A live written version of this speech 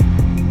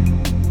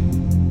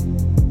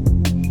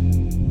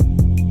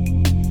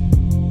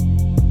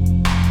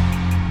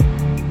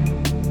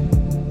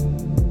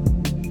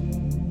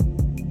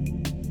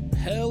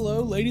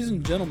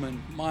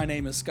My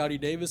name is Scotty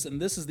Davis, and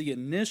this is the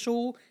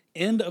initial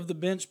End of the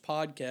Bench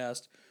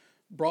podcast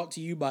brought to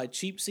you by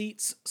Cheap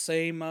Seats,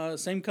 same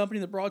company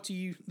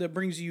that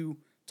brings you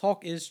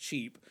Talk is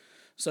Cheap.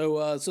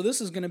 So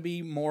this is going to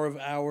be more of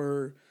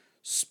our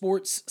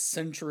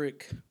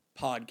sports-centric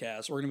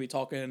podcast. We're going to be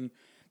talking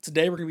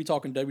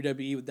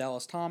WWE with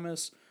Dallas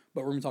Thomas,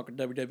 but we're going to be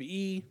talking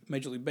WWE,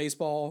 Major League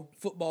Baseball,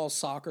 football,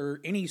 soccer,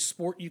 any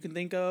sport you can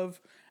think of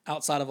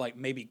outside of like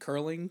maybe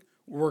curling.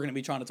 We're going to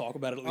be trying to talk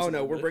about it at least. Oh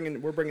no, we're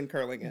bringing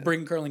curling in.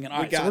 Bring curling in.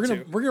 All right,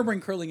 so we're gonna bring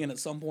curling in at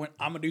some point.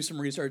 I'm gonna do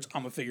some research.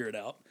 I'm gonna figure it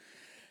out.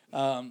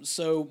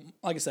 So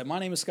like I said, my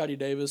name is Scotty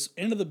Davis.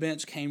 End of the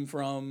Bench came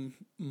from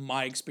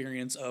my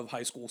experience of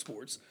high school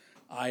sports.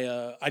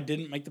 I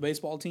didn't make the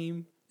baseball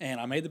team, and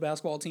I made the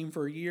basketball team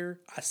for a year.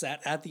 I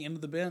sat at the end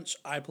of the bench.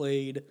 I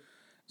played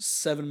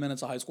 7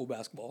 minutes of high school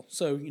basketball.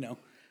 So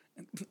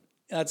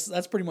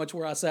that's pretty much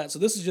where I sat. So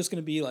this is just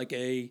gonna be like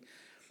a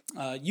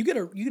you get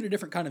a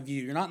different kind of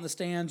view. You're not in the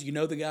stands. You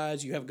know the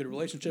guys. You have a good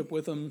relationship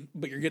with them,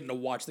 but you're getting to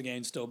watch the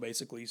game still,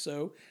 basically.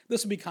 So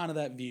this would be kind of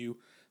that view.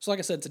 So like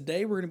I said,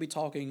 today we're going to be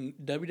talking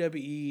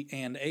WWE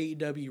and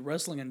AEW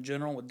wrestling in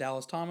general with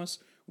Dallas Thomas.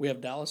 We have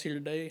Dallas here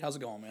today. How's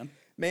it going, man?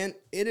 Man,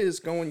 it is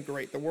going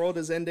great. The world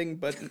is ending,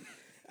 but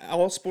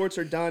all sports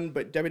are done.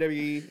 But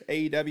WWE,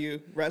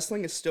 AEW,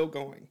 wrestling is still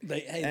going.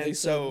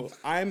 So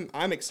I'm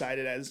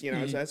excited as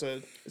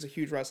a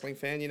huge wrestling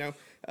fan.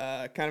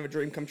 Kind of a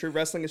dream come true.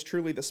 Wrestling is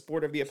truly the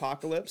sport of the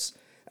apocalypse.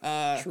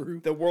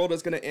 True. The world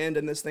is going to end,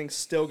 and this thing's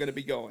still going to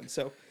be going.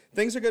 So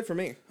things are good for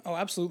me. Oh,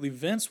 absolutely.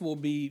 Vince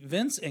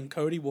and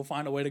Cody will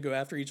find a way to go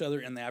after each other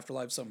in the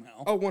afterlife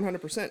somehow. Oh,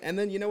 100%. And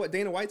then you know what?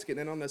 Dana White's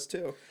getting in on this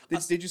too.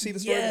 Did you see the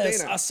story of Yes,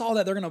 Dana? I saw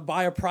that they're going to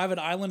buy a private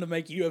island to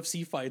make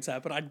UFC fights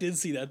happen. I did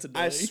see that today.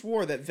 I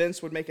swore that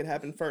Vince would make it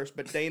happen first,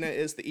 but Dana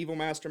is the evil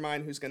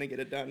mastermind who's going to get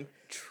it done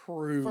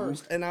True.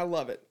 first. And I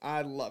love it.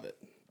 I love it.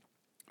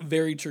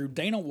 Very true.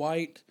 Dana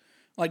White,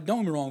 like,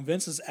 don't get me wrong,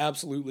 Vince is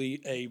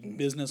absolutely a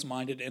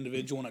business-minded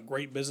individual and a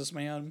great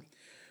businessman.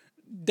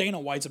 Dana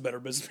White's a better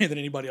businessman than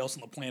anybody else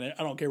on the planet.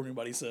 I don't care what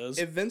anybody says.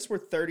 If Vince were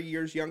 30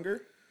 years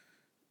younger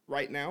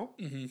right now,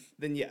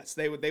 then yes,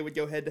 they would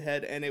go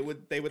head-to-head, and they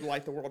would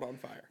light the world on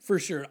fire. For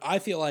sure. I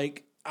feel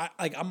like,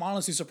 I'm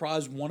honestly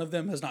surprised one of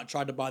them has not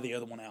tried to buy the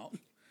other one out.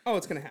 Oh,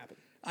 it's going to happen.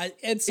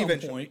 At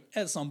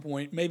some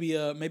point,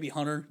 maybe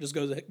Hunter just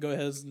go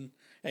ahead and,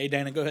 hey,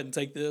 Dana, go ahead and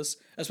take this.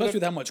 Especially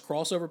with how much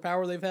crossover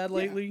power they've had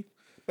lately. Yeah.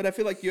 But I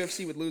feel like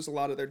UFC would lose a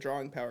lot of their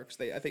drawing power because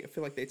I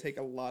feel like they take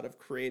a lot of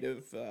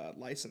creative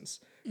license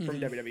from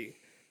WWE.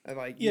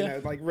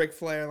 Like Ric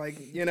Flair,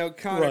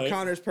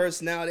 Connor's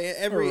personality.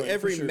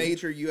 Every sure.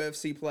 major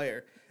UFC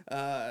player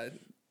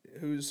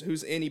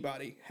who's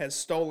anybody has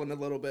stolen a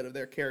little bit of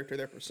their character,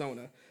 their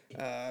persona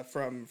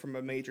from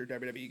a major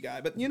WWE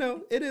guy. But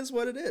it is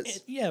what it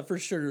is. Yeah, for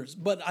sure.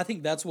 But I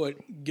think that's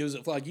what gives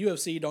it. Like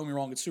UFC, don't get me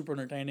wrong, it's super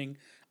entertaining.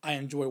 I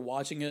enjoy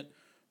watching it.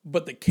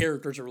 But the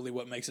characters are really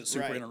what makes it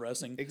super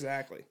interesting.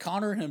 Exactly.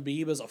 Conor and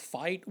Khabib as a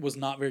fight was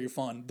not very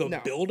fun.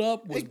 The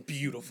build-up was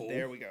beautiful.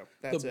 There we go.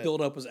 The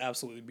build-up was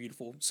absolutely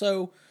beautiful.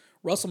 So,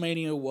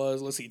 WrestleMania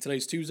was,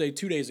 today's Tuesday,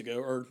 2 days ago,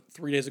 or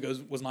 3 days ago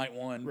was night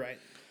one. Right.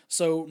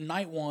 So,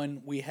 night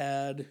one, we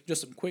had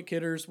just some quick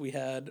hitters. We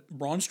had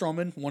Braun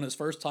Strowman, won his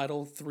first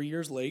title 3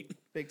 years late.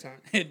 Big time.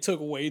 It took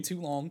way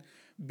too long.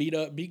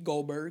 Beat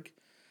Goldberg.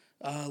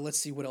 Let's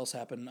see what else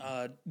happened.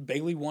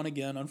 Bayley won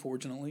again,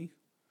 unfortunately.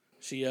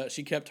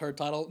 She kept her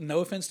title. No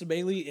offense to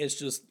Bayley, it's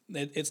just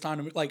it's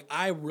time to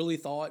I really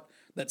thought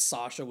that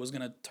Sasha was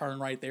gonna turn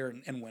right there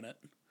and win it.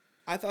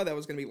 I thought that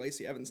was gonna be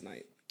Lacey Evans'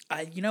 night.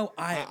 I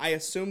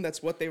assumed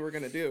that's what they were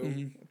gonna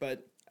do,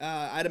 but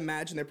I'd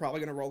imagine they're probably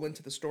gonna roll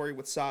into the story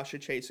with Sasha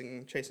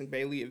chasing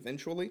Bayley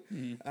eventually.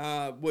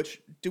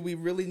 Which do we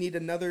really need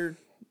another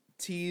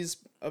tease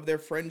of their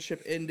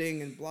friendship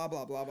ending and blah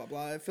blah blah blah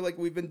blah? I feel like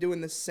we've been doing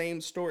the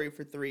same story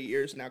for 3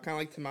 years now, kind of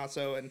like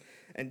Tommaso and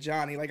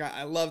Johnny.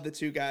 I love the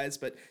two guys,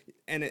 but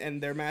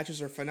and their matches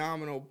are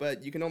phenomenal,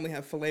 but you can only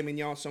have filet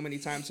mignon so many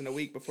times in a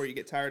week before you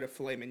get tired of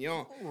filet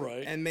mignon.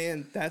 Right. And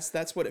man,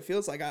 that's what it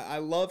feels like. I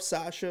love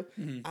Sasha.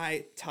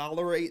 I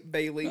tolerate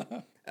Bayley.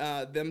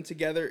 Them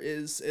together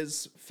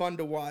is fun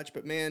to watch,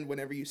 but man,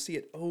 whenever you see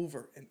it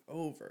over and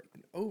over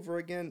and over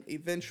again,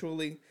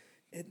 eventually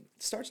it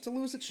starts to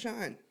lose its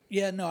shine.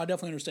 Yeah, no, I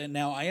definitely understand.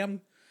 Now, I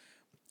am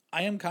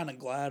kind of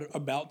glad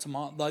about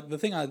Tommaso. Like, the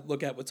thing I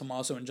look at with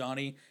Tommaso and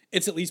Johnny,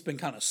 it's at least been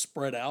kind of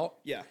spread out.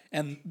 Yeah.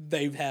 And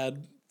they've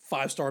had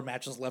 5-star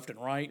matches left and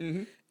right.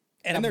 Mm-hmm.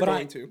 And they're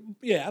going to.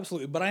 Yeah,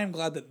 absolutely. But I am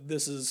glad that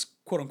this is,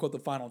 quote-unquote, the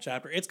final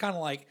chapter. It's kind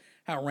of like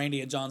how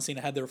Randy and John Cena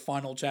had their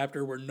final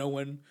chapter where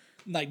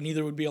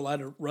neither would be allowed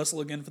to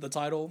wrestle again for the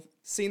title.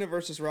 Cena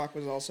versus Rock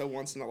was also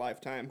once in a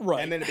lifetime.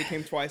 Right. And then it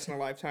became twice in a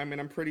lifetime,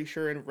 and I'm pretty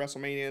sure in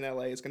WrestleMania in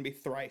LA it's going to be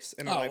thrice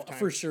in a lifetime.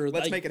 For sure.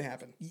 Let's make it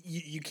happen.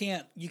 You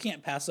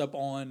can't pass up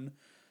on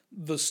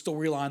the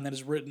storyline that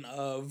is written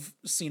of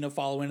Cena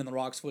following in The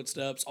Rock's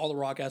footsteps. All The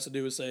Rock has to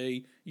do is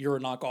say, "You're a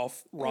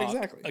knockoff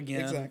Rock,"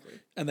 again,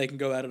 and they can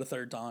go at it a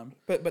third time.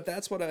 But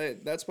that's what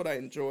I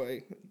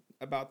enjoy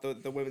about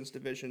the women's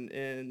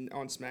division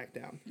on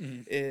SmackDown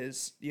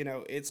is,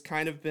 it's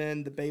kind of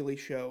been the Bayley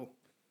show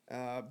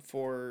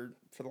for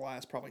the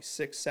last probably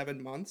 6-7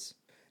 months,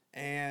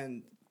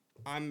 and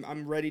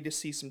I'm ready to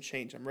see some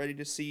change. I'm ready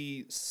to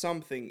see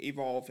something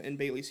evolve in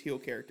Bayley's heel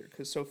character,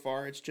 because so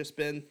far it's just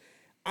been,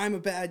 I'm a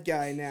bad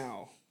guy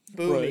now,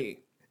 boo me.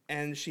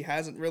 And she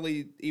hasn't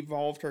really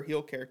evolved her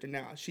heel character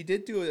now. She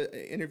did do an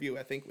interview,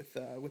 I think,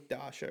 with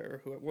Dasha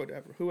or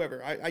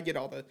whoever. I get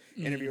all the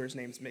interviewers'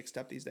 names mixed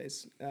up these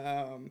days.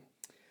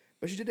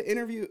 But she did an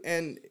interview,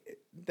 and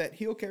that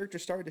heel character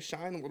started to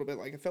shine a little bit.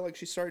 Like, I felt like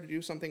she started to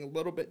do something a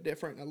little bit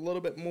different, a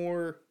little bit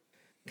more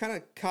kind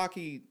of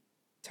cocky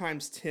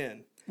times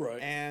 10.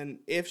 Right. And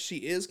if she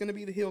is going to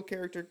be the heel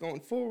character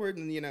going forward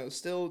and,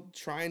 still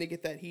trying to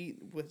get that heat,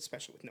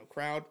 especially with no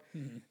crowd,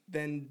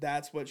 then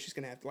that's what she's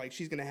going to have to, like,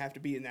 she's going to have to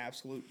be an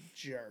absolute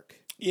jerk.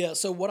 Yeah,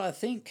 so what I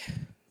think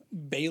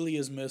Bayley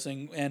is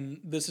missing,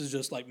 and this is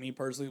just like me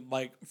personally,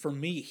 like, for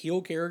me,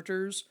 heel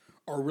characters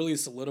are really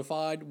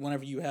solidified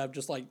whenever you have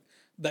just, like,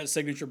 that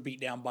signature beat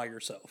down by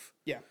yourself.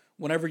 Yeah.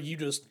 Whenever you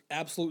just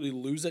absolutely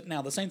lose it.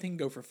 Now, the same thing can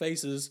go for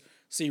faces.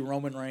 See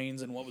Roman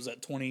Reigns and what was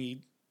that,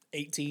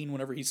 2018,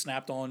 whenever he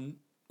snapped on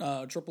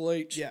Triple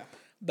H. Yeah.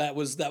 That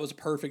was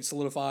perfect,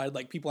 solidified.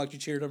 Like, people actually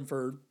cheered him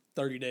for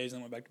 30 days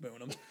and went back to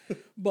booing him.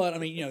 But, I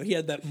mean, he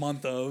had that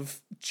month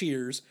of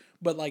cheers.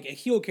 But, like, a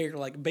heel character,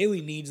 like,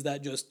 Bayley needs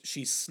that just,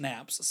 she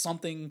snaps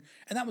something.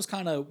 And that was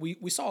kind of,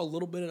 we saw a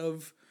little bit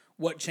of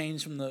what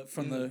changed from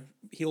the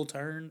heel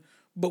turn.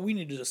 But we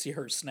need to just see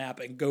her snap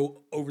and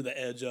go over the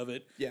edge of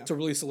it to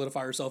really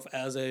solidify herself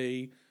as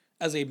a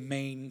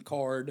main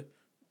card,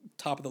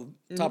 top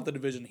of the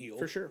division heel.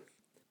 For sure.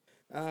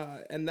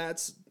 And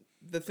that's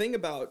the thing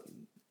about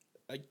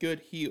a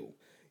good heel.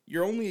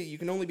 You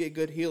can only be a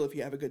good heel if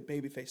you have a good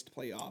babyface to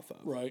play off of.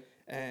 Right.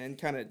 And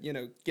kind of,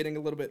 getting a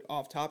little bit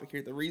off topic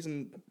here,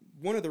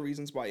 one of the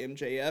reasons why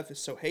MJF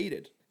is so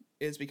hated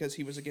is because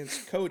he was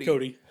against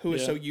Cody, who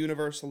is so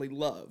universally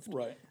loved.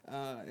 Right.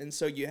 And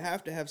so you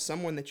have to have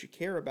someone that you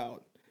care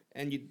about,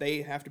 and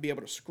they have to be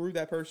able to screw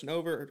that person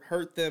over,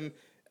 hurt them,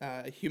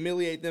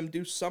 humiliate them,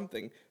 do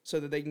something so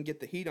that they can get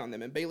the heat on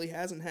them. And Bayley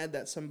hasn't had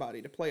that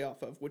somebody to play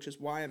off of, which is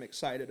why I'm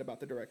excited about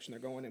the direction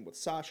they're going in with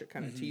Sasha,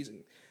 kind of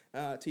teasing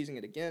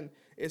it again,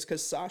 is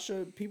because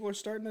Sasha, people are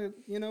starting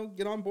to,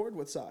 get on board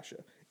with Sasha.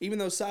 Even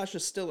though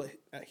Sasha's still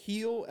a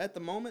heel at the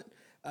moment,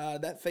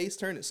 that face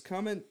turn is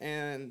coming,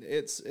 and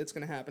it's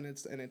going to happen.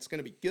 It's going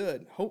to be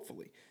good,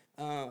 hopefully,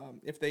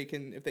 if they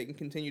can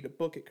continue to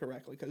book it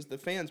correctly, because the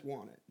fans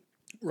want it.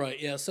 Right.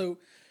 Yeah. So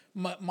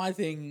my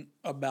thing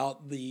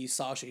about the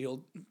Sasha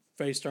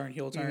face turn,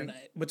 heel turn,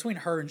 between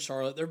her and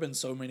Charlotte, there have been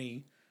so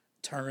many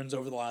turns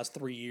over the last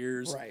 3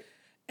 years. Right.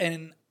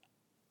 And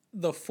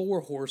the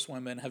 4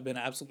 horsewomen have been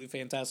absolutely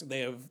fantastic.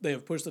 They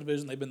have pushed the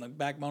division. They've been the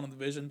backbone of the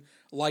division,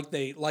 like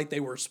they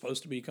were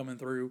supposed to be coming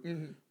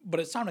through. But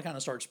it's time to kind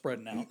of start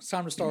spreading out. It's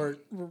time to start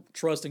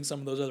trusting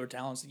some of those other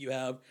talents that you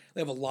have.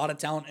 They have a lot of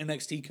talent.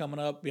 NXT coming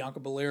up. Bianca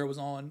Belair was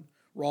on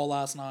Raw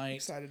last night.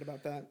 Excited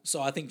about that.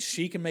 So I think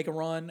she can make a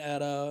run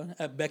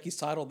at Becky's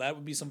title. That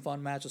would be some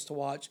fun matches to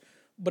watch.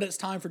 But it's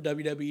time for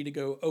WWE to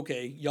go,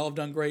 okay, y'all have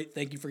done great.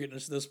 Thank you for getting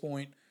us to this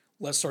point.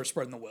 Let's start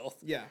spreading the wealth.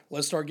 Yeah.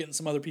 Let's start getting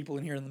some other people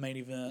in here in the main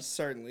event.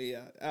 Certainly,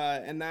 yeah.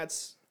 And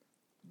that's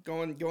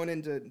going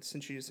into,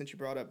 since you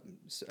brought up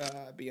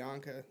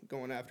Bianca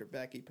going after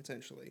Becky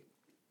potentially.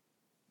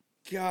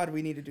 God,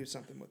 we need to do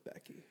something with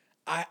Becky.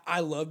 I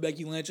love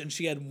Becky Lynch, and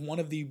she had one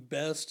of the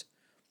best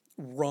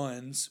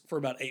runs for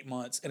about 8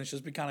 months, and it's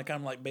just been kind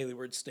of like Bayley,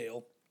 where it's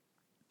stale.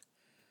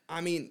 I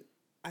mean,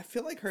 I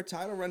feel like her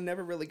title run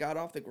never really got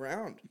off the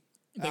ground.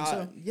 You think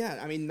so? Yeah,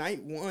 I mean,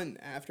 night one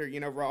after,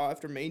 Raw,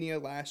 after Mania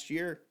last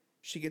year,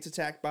 she gets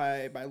attacked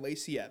by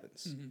Lacey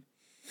Evans.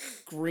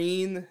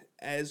 Green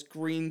as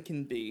green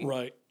can be.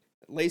 Right.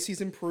 Lacey's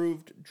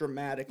improved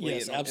dramatically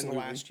in the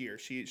last year.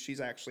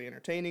 She's actually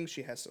entertaining.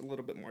 She has a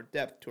little bit more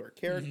depth to her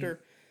character.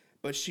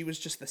 But she was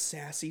just the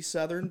sassy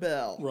Southern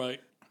Belle.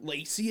 Right.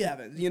 Lacey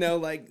Evans,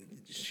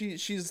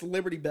 she's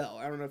Liberty Bell.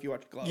 I don't know if you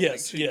watch Glow.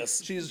 Yes,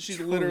 yes. She's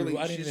True. literally.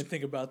 I didn't even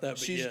think about that. But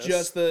she's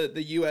just the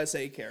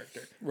USA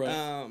character.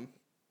 Right.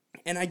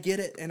 And I get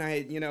it, and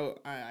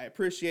I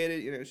appreciate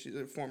it. She's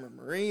a former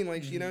Marine.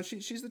 Like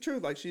she's the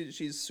truth. Like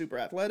she's super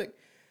athletic,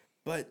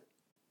 but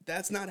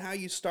that's not how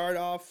you start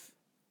off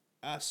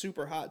a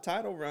super hot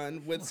title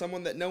run with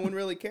someone that no one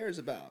really cares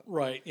about.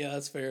 Right. Yeah,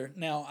 that's fair.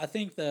 Now I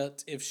think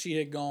that if she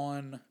had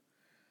gone.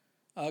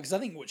 Because I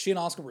think she and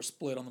Asuka were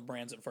split on the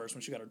brands at first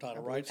when she got her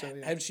title, right? So,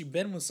 yeah. Had she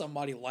been with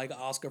somebody like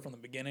Asuka from the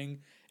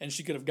beginning, and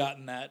she could have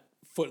gotten that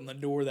foot in the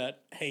door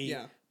that,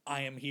 hey,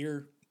 I am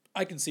here,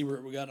 I can see where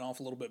it would gotten off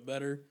a little bit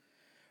better.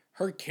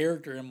 Her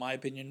character, in my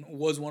opinion,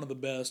 was one of the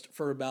best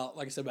for about,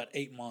 like I said, about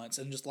 8 months.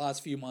 And just the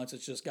last few months,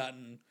 it's just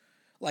gotten,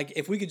 like,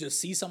 if we could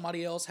just see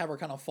somebody else, have her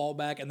kind of fall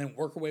back and then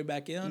work her way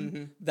back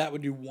in, that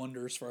would do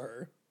wonders for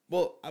her.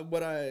 Well,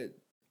 what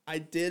I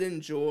did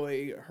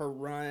enjoy her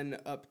run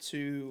up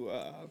to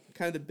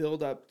kind of the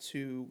build up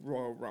to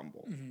Royal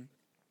Rumble.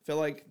 I feel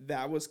like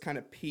that was kind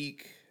of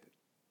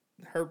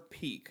her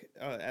peak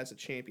as a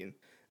champion.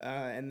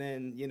 And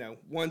then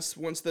once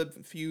the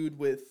feud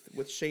with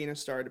Shayna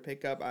started to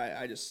pick up,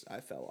 I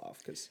fell off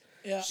because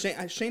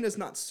Shayna's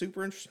not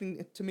super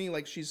interesting to me.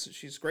 Like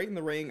she's great in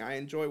the ring. I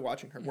enjoy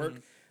watching her work,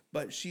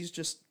 but she's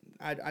just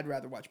I'd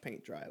rather watch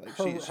paint dry. Like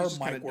her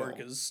mic work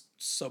is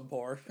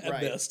subpar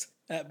at best.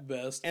 At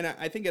best. And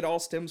I think it all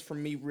stems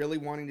from me really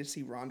wanting to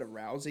see Ronda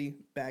Rousey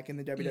back in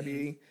the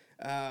WWE.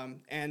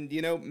 And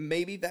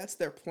maybe that's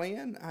their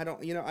plan. I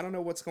don't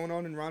know what's going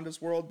on in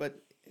Ronda's world,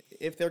 but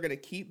if they're going to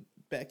keep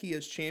Becky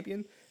as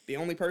champion, the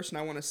only person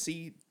I want to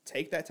see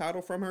take that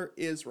title from her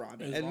is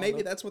Ronda.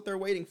 Maybe that's what they're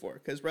waiting for,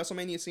 because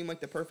WrestleMania seemed like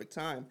the perfect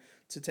time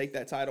to take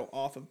that title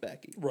off of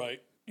Becky.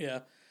 Right. Yeah.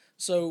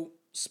 So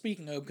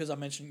speaking of, because I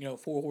mentioned,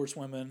 4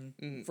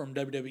 horsewomen from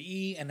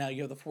WWE, and now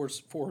you have the 4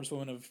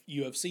 horsewomen of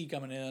UFC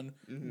coming in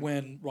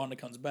when Ronda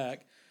comes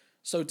back.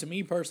 So to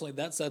me personally,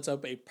 that sets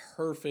up a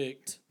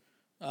perfect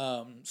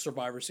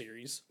Survivor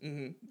Series.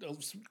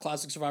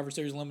 Classic Survivor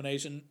Series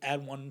elimination,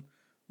 add one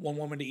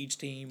woman to each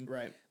team.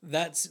 Right.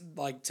 That's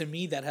like, to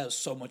me, that has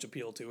so much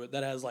appeal to it.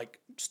 That has like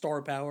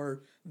star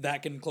power.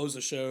 That can close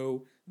the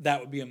show. That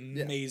would be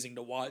amazing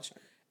to watch,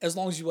 as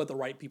long as you let the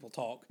right people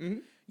talk.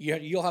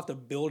 You'll have to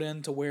build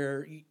into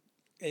where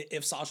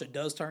if Sasha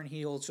does turn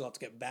heel, she'll have to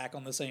get back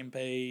on the same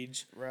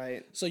page.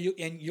 Right. So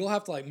you'll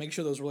have to like make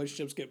sure those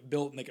relationships get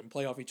built and they can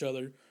play off each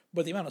other.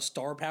 But the amount of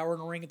star power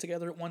in a ring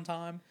together at one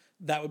time,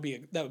 that would be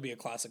a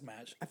classic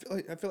match.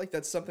 I feel like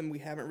that's something we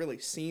haven't really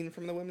seen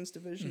from the women's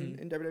division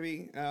in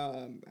WWE.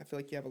 I feel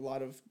like you have a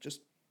lot of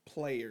just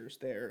players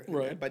there,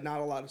 right, but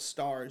not a lot of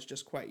stars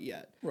just quite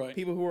yet. Right.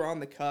 People who are on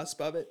the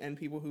cusp of it, and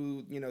people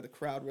who the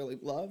crowd really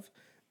love,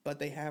 but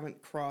they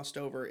haven't crossed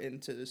over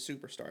into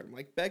superstardom.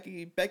 Like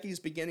Becky's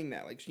beginning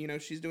that. Like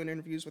she's doing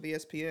interviews with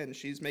ESPN,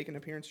 she's making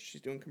appearances,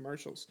 she's doing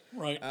commercials.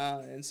 Right.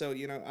 And so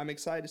I'm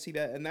excited to see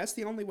that, and that's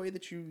the only way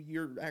that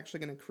you're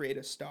actually going to create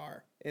a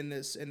star in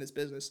this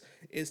business,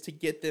 is to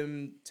get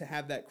them to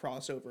have that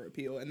crossover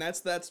appeal, and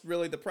that's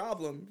really the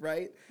problem,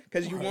 right?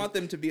 Because you want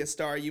them to be a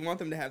star, you want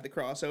them to have the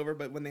crossover,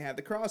 but when they have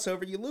the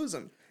crossover, you lose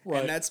them.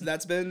 Right. And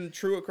that's been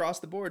true across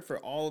the board for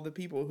all of the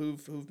people who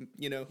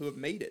have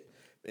made it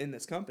in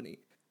this company.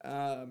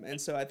 And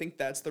so I think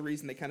that's the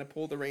reason they kind of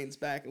pull the reins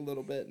back a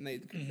little bit, and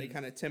they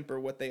kind of temper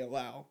what they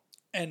allow.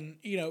 And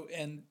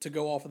and to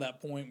go off of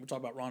that point, we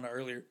talked about Ronda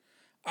earlier.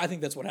 I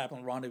think that's what happened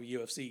with Ronda with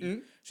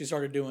UFC. She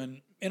started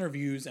doing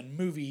interviews and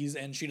movies,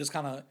 and she just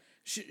kind of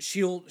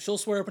she'll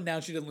swear up and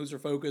down she didn't lose her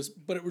focus,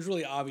 but it was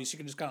really obvious she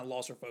kind of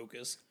lost her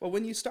focus. Well,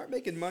 when you start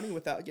making money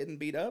without getting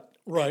beat up,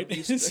 right,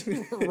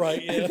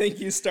 right, yeah. I think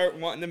you start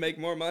wanting to make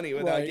more money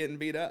without getting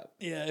beat up.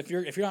 Yeah, if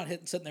you're not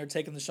sitting there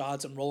taking the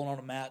shots and rolling on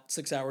a mat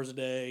 6 hours a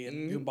day,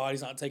 and your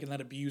body's not taking that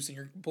abuse, and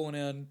you're pulling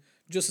in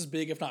just as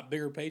big, if not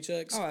bigger,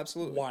 paychecks. Oh,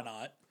 absolutely. Why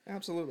not?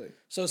 Absolutely.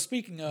 So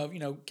speaking of,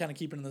 kind of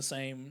keeping in the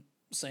same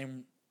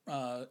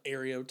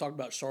area, we talked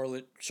about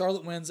Charlotte.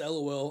 Charlotte wins,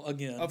 LOL,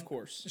 again. Of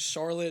course.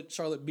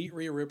 Charlotte beat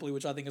Rhea Ripley,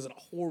 which I think is a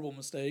horrible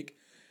mistake.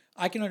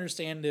 I can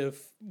understand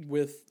if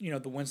with,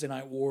 the Wednesday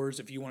Night Wars,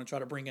 if you want to try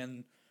to bring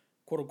in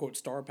quote-unquote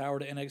star power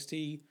to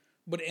NXT,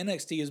 but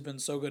NXT has been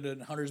so good,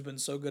 and Hunter's been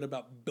so good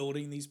about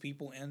building these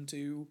people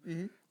into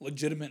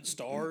legitimate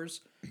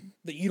stars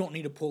that you don't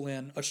need to pull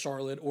in a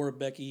Charlotte or a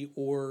Becky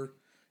or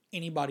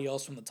anybody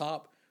else from the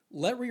top.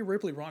 Let Rhea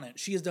Ripley run it.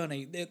 She has done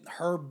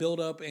her build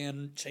up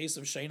and chase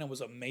of Shayna was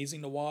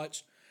amazing to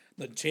watch.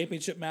 The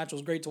championship match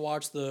was great to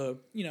watch.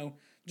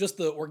 Just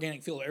the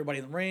organic feel of everybody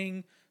in the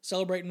ring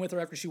celebrating with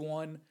her after she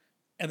won,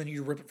 and then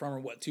you rip it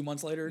from her 2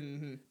 months later.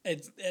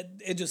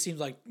 It just seems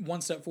like one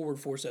step forward,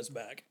 4 steps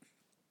back.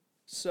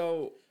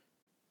 So,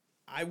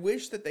 I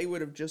wish that they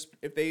would have just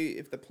if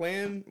the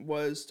plan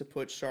was to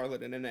put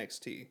Charlotte in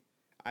NXT,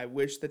 I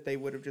wish that they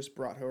would have just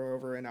brought her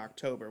over in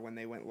October when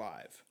they went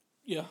live.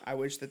 Yeah. I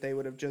wish that they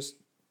would have just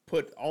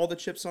put all the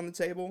chips on the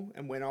table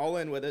and went all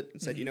in with it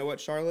and said, you know what,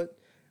 Charlotte,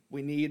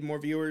 we need more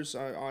viewers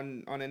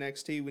on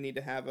NXT. We need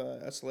to have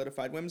a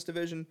solidified women's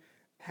division.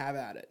 Have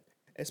at it.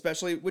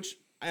 Especially, which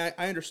I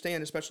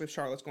understand, especially if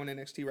Charlotte's going to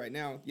NXT right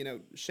now.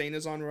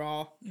 Shayna's on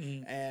Raw,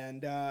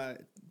 and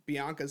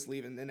Bianca's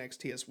leaving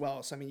NXT as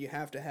well. So, I mean, you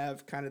have to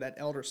have kind of that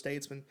elder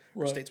statesman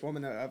or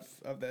stateswoman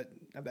of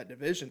that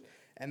division.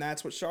 And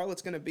that's what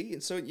Charlotte's going to be.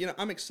 And so,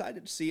 I'm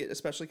excited to see it,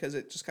 especially because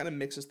it just kind of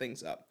mixes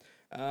things up.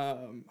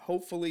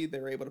 Hopefully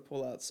they're able to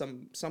pull out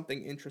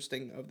something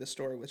interesting of this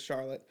story with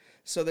Charlotte,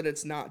 so that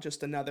it's not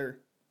just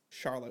another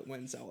Charlotte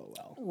wins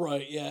LOL.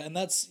 Right, yeah. And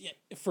that's,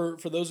 for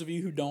those of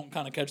you who don't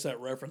kind of catch that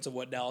reference of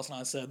what Dallas and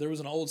I said, there was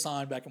an old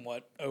sign back in,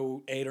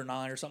 08 or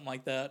 9 or something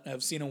like that,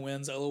 of Cena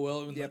wins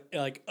LOL. Yep.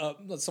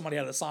 Somebody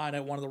had a sign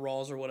at one of the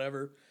Raws or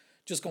whatever,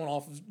 just going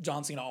off of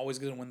John Cena always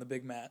going to win the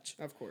big match.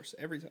 Of course,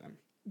 every time.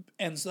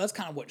 And so that's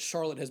kind of what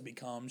Charlotte has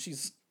become.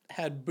 She's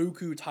had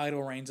buku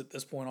title reigns at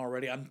this point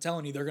already. I'm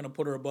telling you, they're going to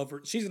put her above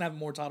her. She's going to have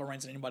more title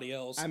reigns than anybody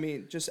else. I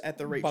mean, just at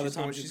the rate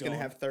she's going to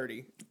have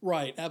 30.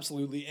 Right,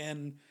 absolutely.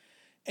 And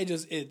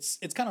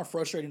it's kind of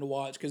frustrating to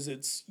watch, because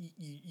it's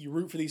you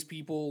root for these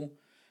people,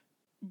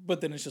 but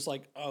then it's just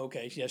like, oh,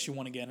 okay, yeah, she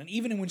won again. And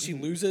even when she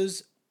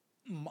loses,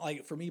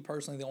 like for me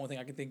personally, the only thing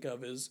I can think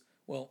of is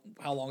well,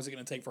 how long is it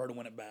going to take for her to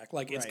win it back?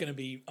 Like, it's Right. going to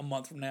be a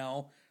month from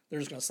now. They're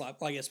just going to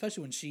slap, like,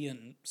 especially when she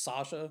and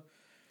Sasha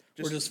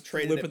were just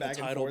traded it flipping the back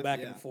and title forth, back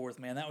yeah. and forth,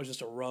 man. That was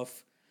just a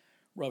rough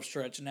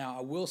stretch. Now,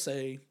 I will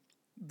say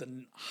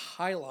the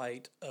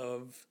highlight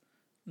of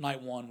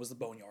night one was the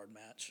Boneyard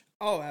match.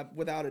 Oh,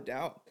 without a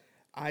doubt.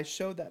 I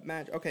showed that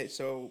match. Okay,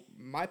 so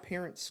my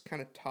parents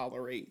kind of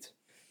tolerate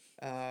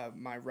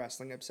my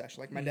wrestling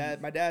obsession. Like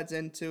my dad's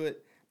into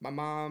it. My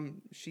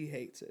mom, she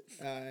hates it,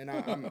 and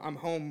I'm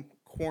home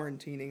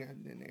quarantining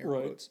in air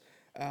Right. quotes.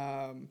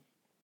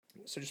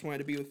 So just wanted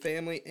to be with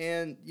family,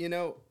 and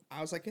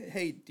I was like,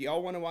 hey, do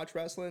y'all want to watch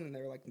wrestling? And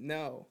they were like,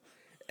 no.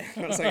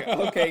 And I was like,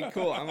 okay,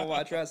 cool, I'm gonna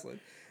watch wrestling.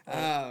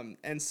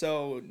 And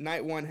so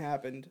night one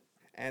happened,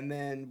 and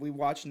then we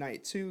watched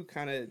night two,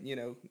 kind of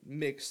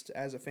mixed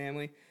as a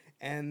family,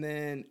 and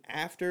then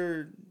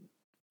after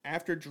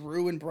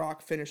Drew and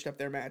Brock finished up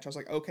their match, I was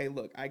like, okay,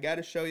 look, I got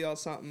to show y'all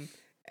something,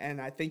 and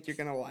I think you're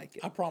gonna like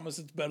it. I promise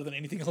it's better than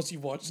anything else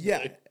you've watched Yeah,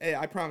 today.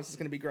 I promise it's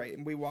gonna be great.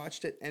 And we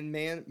watched it, and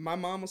man, my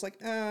mom was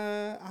like,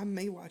 I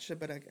may watch it,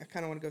 but I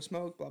kind of want to go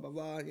smoke, blah blah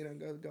blah.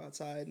 Go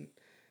outside and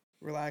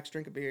relax,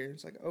 drink a beer.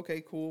 It's like,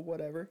 okay, cool,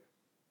 whatever.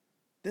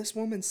 This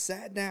woman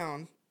sat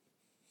down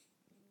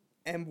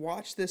and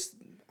watched this.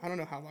 I don't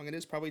know how long it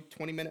is, probably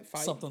 20-minute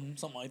fight. Something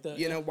like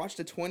that. Watched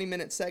a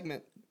 20-minute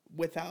segment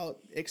without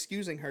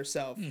excusing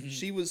herself.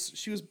 She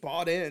was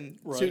bought in.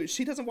 Right.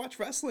 She doesn't watch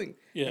wrestling.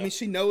 Yeah. I mean,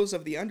 she knows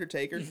of the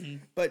Undertaker,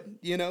 but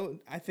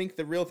I think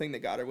the real thing that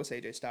got her was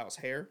AJ Styles'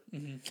 hair.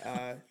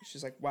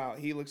 She's like, wow,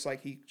 he looks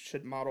like he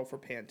should model for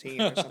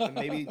Pantene or something.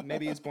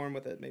 maybe he's born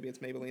with it. Maybe it's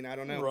Maybelline. I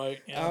don't know. Right.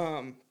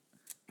 Yeah.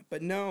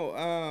 But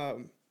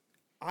no,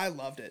 I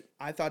loved it.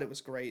 I thought it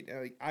was great.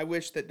 I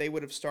wish that they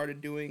would have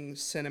started doing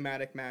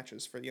cinematic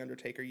matches for The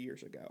Undertaker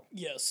years ago.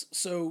 Yes.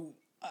 So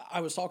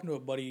I was talking to a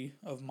buddy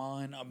of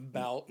mine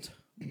about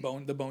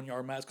the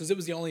Boneyard match because it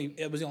was the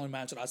only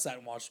match that I sat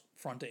and watched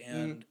front to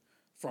end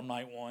from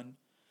night one,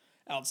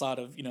 outside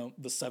of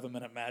the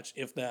 7-minute match,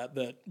 if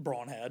that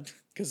Braun had,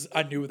 because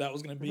I knew what that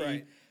was going to be.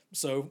 Right.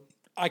 So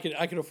I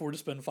could afford to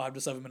spend 5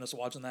 to 7 minutes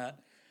watching that.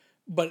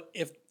 But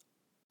if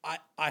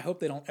I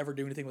hope they don't ever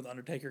do anything with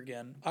Undertaker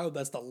again. I hope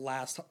that's the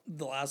last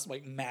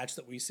like match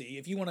that we see.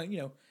 If you want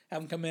to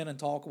have him come in and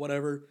talk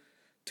whatever,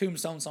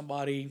 tombstone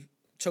somebody,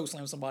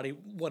 chokeslam somebody,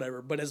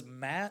 whatever. But as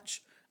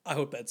match, I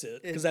hope that's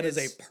it, because that is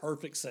a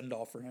perfect send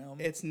off for him.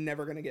 It's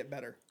never going to get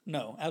better.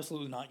 No,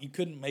 absolutely not. You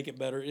couldn't make it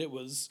better. It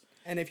was.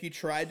 And if you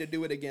tried to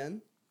do it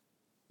again,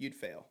 you'd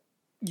fail.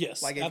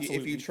 Yes, like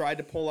if you tried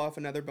to pull off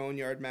another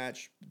Boneyard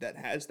match that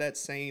has that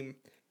same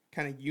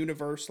kind of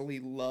universally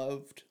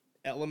loved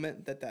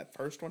element that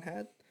first one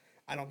had,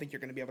 I don't think you're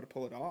going to be able to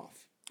pull it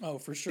off. Oh,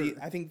 for sure.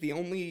 I think the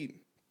only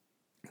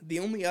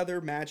other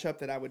matchup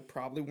that I would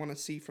probably want to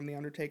see from The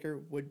Undertaker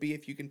would be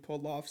if you can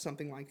pull off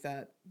something like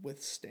that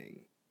with Sting.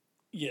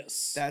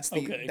 Yes. That's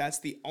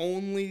the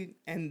only,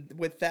 and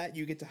with that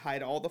you get to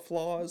hide all the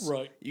flaws.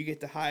 Right. You get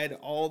to hide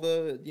all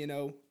the,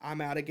 I'm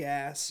out of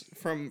gas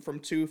from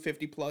two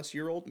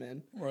 50-plus-year-old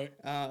men. Right.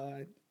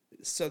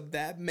 So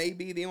that may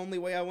be the only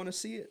way I want to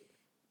see it.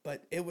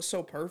 But it was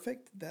so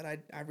perfect that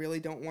I really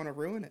don't want to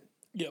ruin it.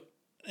 Yep.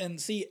 And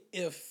see,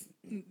 if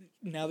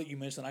now that you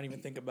mentioned, I didn't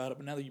even think about it,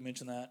 but now that you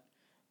mention that,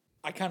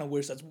 I kind of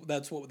wish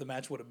that's what the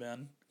match would have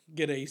been.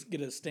 Get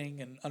a Sting,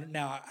 and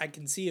now I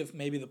can see if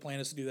maybe the plan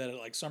is to do that at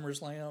like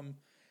SummerSlam,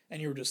 and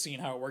you were just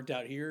seeing how it worked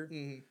out here.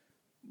 Mm-hmm.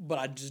 But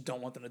I just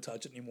don't want them to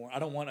touch it anymore. I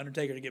don't want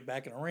Undertaker to get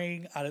back in the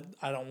ring. I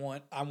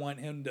want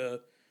him to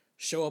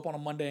show up on a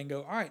Monday and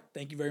go, all right,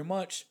 thank you very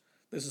much.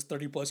 This is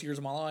 30 plus years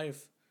of my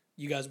life.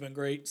 You guys have been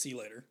great. See you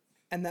later.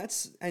 And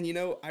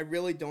I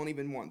really don't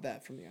even want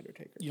that from The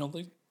Undertaker. You don't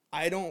think?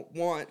 I don't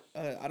want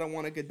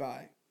a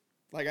goodbye.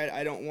 Like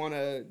I don't want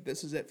to,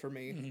 this is it for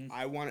me. Mm-hmm.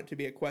 I want it to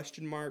be a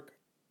question mark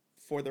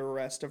for the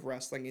rest of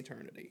wrestling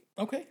eternity.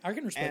 Okay, I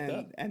can respect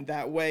that. And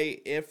that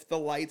way, if the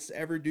lights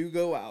ever do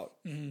go out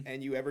Mm-hmm.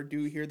 and you ever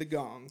do hear the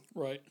gong,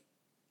 Right.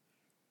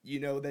 you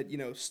know that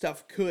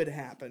stuff could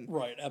happen.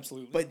 Right,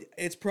 absolutely. But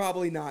it's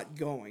probably not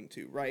going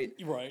to, right?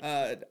 Right.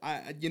 And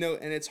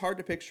it's hard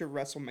to picture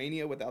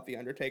WrestleMania without The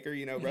Undertaker.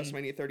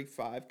 WrestleMania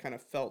 35 kind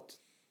of felt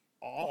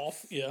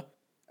off. Yeah.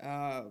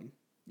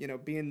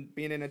 Being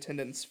in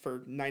attendance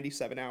for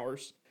 97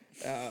 hours,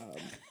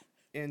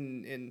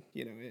 in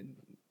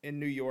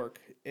New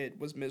York, it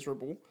was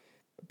miserable.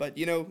 But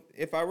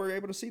if I were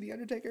able to see The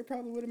Undertaker, it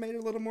probably would have made it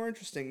a little more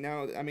interesting.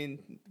 Now, I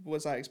mean,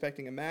 was I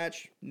expecting a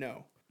match?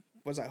 No.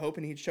 Was I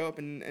hoping he'd show up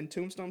and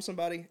tombstone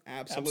somebody?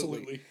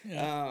 Absolutely.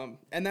 Yeah.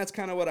 And that's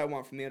kind of what I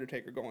want from The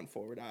Undertaker going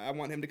forward. I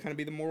want him to kind of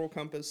be the moral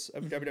compass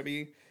of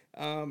WWE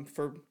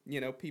for,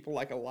 people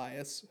like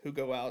Elias who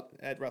go out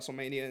at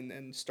WrestleMania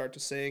and start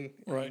to sing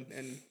Right.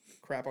 and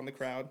crap on the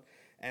crowd.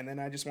 And then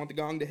I just want the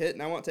gong to hit,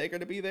 and I want Taker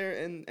to be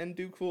there and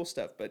do cool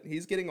stuff. But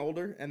he's getting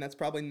older, and that's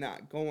probably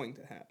not going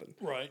to happen.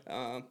 Right.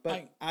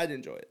 But I'd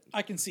enjoy it.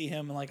 I can see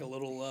him in like a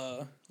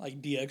little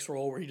like DX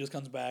role where he just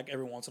comes back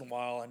every once in a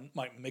while and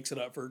might mix it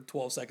up for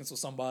 12 seconds with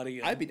somebody.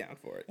 And, I'd be down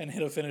for it. and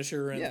hit a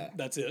finisher, and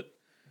that's it.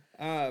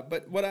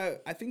 But what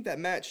I think that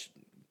match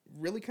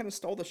really kind of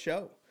stole the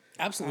show.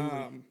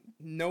 Absolutely.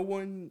 No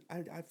one,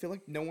 I feel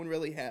like no one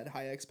really had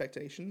high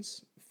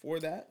expectations for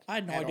that. I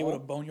had no at idea all. what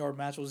a boneyard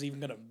match was even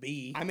going to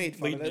be. I made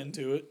fun of leading it.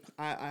 into it.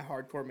 I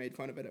hardcore made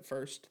fun of it at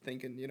first,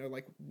 thinking,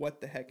 like,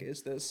 what the heck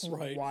is this?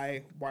 Right.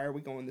 Why are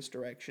we going this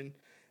direction?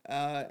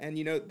 And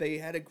they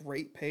had a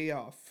great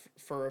payoff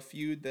for a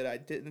feud that I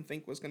didn't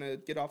think was gonna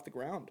get off the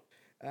ground.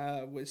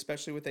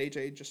 Especially with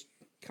AJ just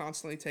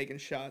constantly taking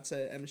shots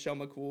at Michelle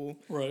McCool.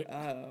 Right.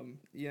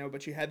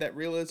 But you had that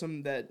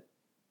realism that,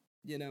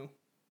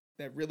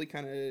 that really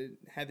kind of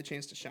had the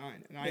chance to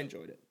shine, and I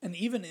enjoyed it. And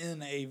even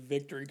in a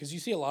victory, because you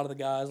see a lot of the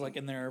guys, like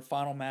in their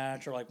final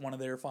match or like one of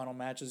their final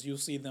matches, you'll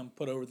see them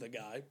put over the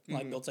guy.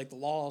 Like they'll take the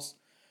loss.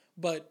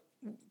 But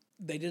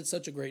they did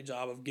such a great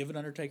job of giving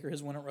Undertaker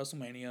his win at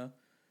WrestleMania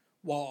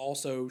while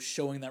also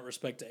showing that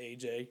respect to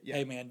AJ. Yeah.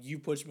 Hey, man, you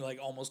pushed me like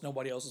almost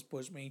nobody else has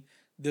pushed me.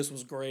 This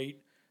was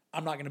great.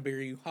 I'm not going to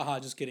bury you.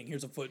 Haha, just kidding.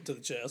 Here's a foot to the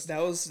chest. That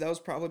was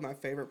probably my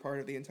favorite part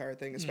of the entire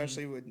thing,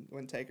 especially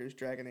when Taker's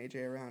dragging AJ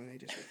around and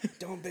AJ's like,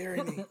 "Don't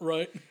bury me,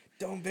 Right.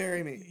 don't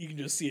bury me." You can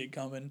just see it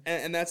coming.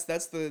 And that's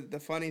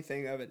the funny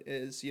thing of it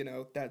is,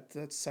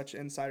 that's such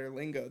insider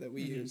lingo that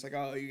we use, like,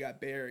 oh, you got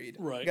buried,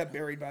 Right. You got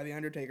buried by the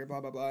Undertaker,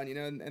 blah blah blah,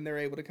 and they're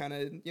able to kind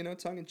of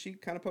tongue in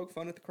cheek kind of poke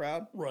fun at the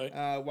crowd, Right.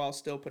 While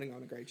still putting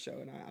on a great show,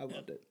 and I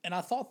loved it. And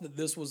I thought that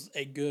this was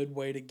a good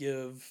way to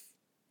give,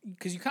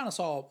 because you kind of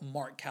saw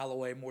Mark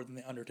Calloway more than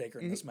the Undertaker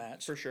in this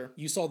match. For sure.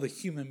 You saw the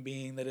human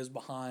being that is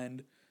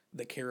behind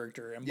the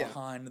character and Yeah.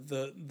 behind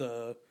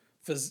the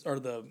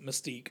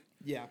mystique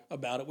Yeah.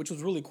 about it, which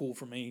was really cool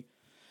for me.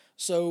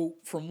 So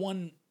from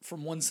one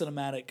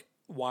cinematic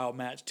wild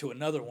match to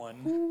another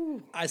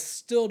one, I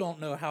still don't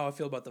know how I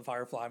feel about the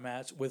Firefly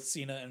match with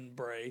Cena and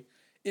Bray.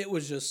 It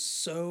was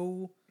just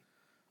so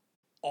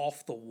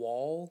off the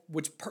wall,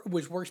 which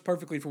works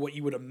perfectly for what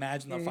you would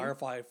imagine the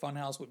Firefly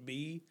Funhouse would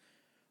be.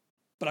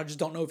 But I just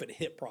don't know if it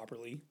hit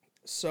properly.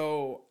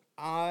 So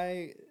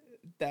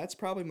that's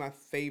probably my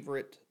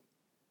favorite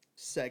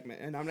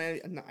segment, and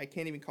I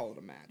can't even call it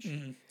a match.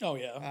 Oh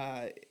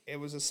yeah, It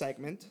was a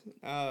segment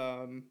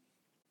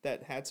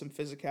that had some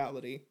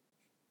physicality,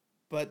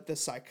 but the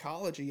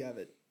psychology of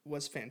it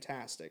was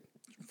fantastic.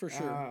 for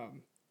sure.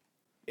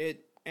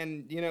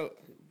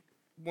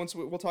 Once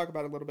we'll talk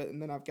about it a little bit,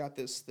 and then I've got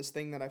this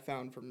thing that I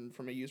found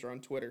from a user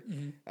on Twitter,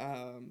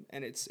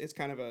 and it's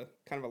kind of a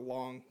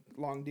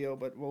long deal,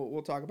 but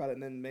we'll talk about it,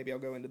 and then maybe I'll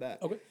go into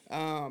that. Okay.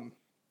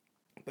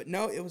 But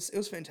no, it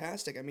was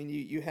fantastic. I mean,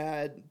 you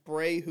had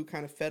Bray, who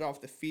kind of fed off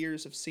the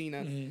fears of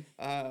Cena,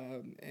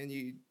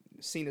 and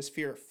Cena's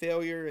fear of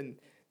failure, and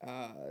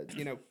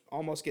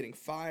almost getting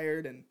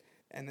fired,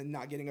 and then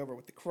not getting over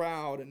with the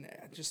crowd, and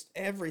just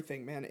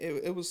everything, man.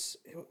 It was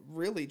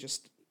really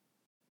just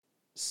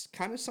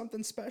kind of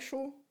something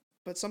special,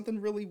 but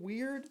something really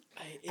weird.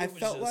 I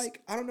felt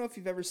like, I don't know if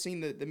you've ever seen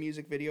the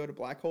music video to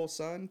Black Hole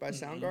Sun by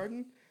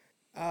Soundgarden.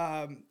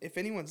 If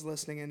anyone's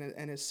listening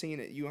and has seen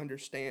it, you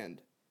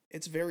understand.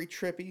 It's very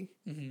trippy,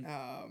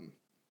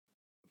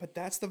 but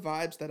that's the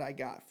vibes that I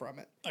got from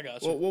it. I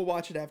got you. We'll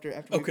watch it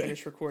after we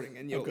finish recording,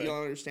 and you'll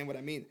understand what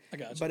I mean. I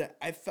got you. But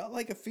I felt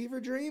like a fever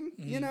dream,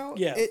 Yeah,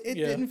 It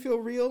yeah. didn't feel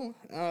real,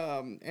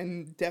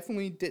 and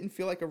definitely didn't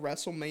feel like a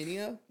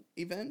WrestleMania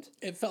event.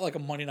 It felt like a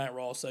Monday Night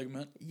Raw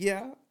segment.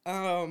 Yeah,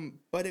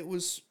 but it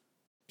was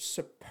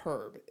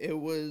superb. It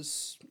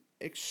was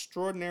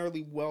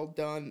extraordinarily well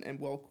done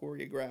and well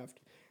choreographed.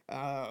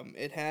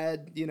 It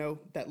had,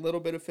 that little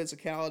bit of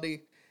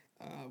physicality.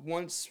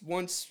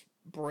 Once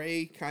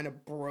Bray kind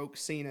of broke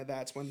Cena,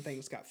 that's when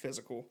things got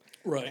physical.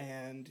 Right.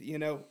 And,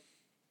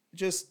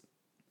 just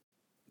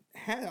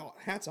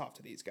hats off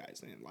to these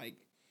guys, man. Like,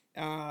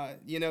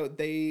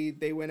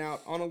 they went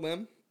out on a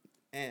limb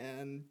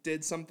and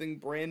did something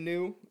brand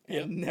new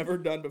and never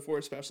done before,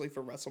 especially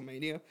for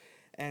WrestleMania.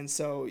 And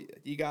so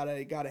you gotta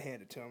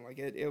hand it to them. Like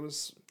it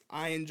was,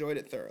 I enjoyed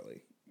it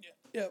thoroughly.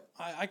 Yeah,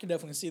 I can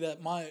definitely see that.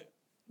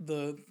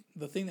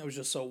 The thing that was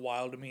just so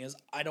wild to me is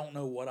I don't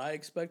know what I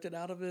expected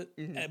out of it,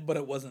 but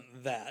it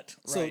wasn't that.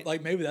 So Right.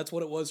 like maybe that's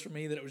what it was for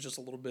me, that it was just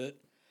a little bit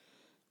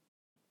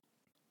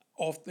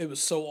off. It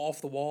was so off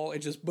the wall.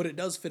 But it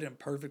does fit in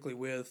perfectly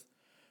with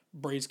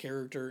Bray's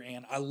character,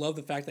 and I love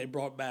the fact they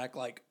brought back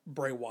like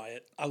Bray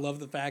Wyatt. I love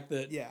the fact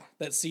that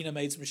that Cena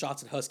made some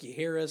shots at Husky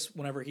Harris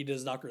whenever he did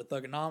his Doctor of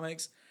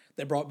Thugonomics.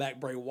 They brought back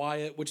Bray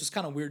Wyatt, which is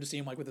kind of weird to see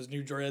him like with his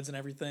new dreads and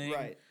everything.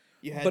 Right.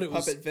 You had But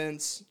Puppet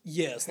Vince.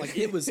 Yes, like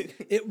it was.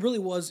 It really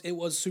was. It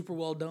was super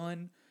well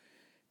done,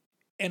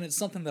 and it's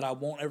something that I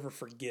won't ever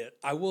forget.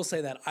 I will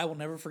say that I will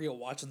never forget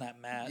watching that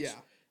match. Yeah.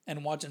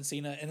 And watching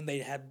Cena, and they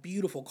had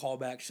beautiful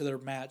callbacks to their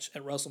match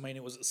at WrestleMania.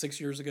 Was it 6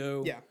 years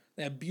ago? Yeah.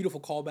 They had beautiful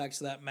callbacks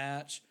to that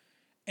match,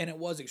 and it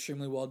was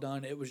extremely well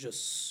done. It was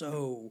just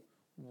so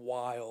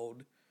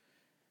wild.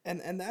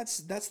 And that's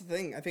the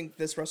thing. I think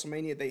this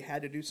WrestleMania they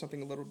had to do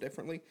something a little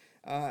differently.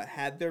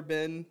 Had there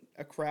been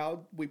a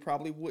crowd, we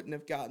probably wouldn't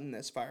have gotten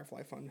this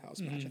Firefly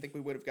Funhouse match. I think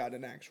we would have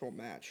gotten an actual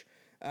match.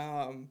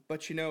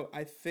 But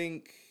I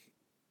think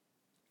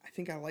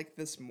I like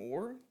this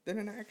more than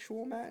an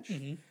actual match.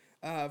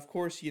 Of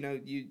course,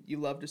 you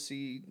love to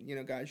see,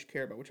 guys you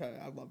care about, which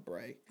I love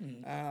Bray,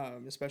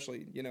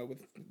 especially,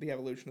 with the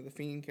evolution of the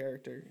Fiend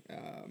character.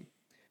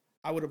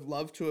 I would have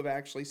loved to have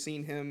actually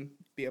seen him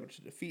be able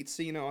to defeat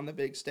Cena on the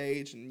big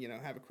stage and,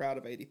 have a crowd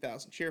of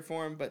 80,000 cheer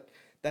for him, but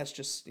that's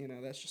just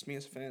me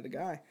as a fan of the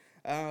guy.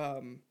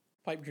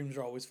 Pipe dreams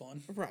are always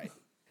fun. Right.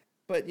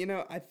 But,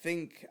 I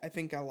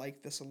think I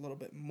like this a little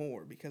bit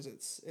more because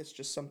it's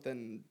just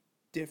something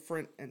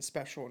different and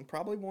special and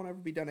probably won't ever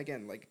be done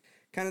again. Like,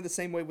 kind of the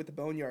same way with the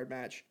Boneyard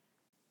match.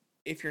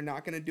 If you're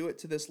not going to do it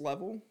to this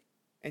level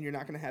and you're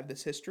not going to have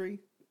this history,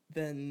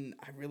 then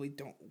I really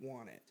don't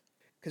want it.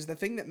 Because the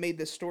thing that made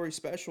this story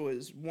special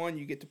is, one,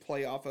 you get to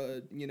play off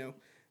a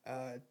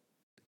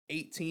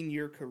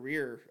 18-year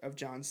career of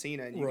John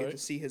Cena, and you get to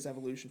see his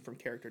evolution from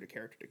character to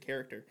character to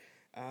character.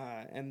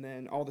 And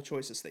then all the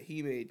choices that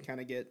he made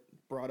kind of get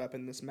brought up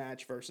in this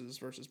match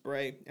versus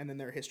Bray, and then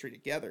their history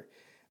together.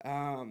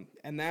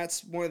 And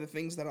that's one of the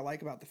things that I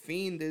like about The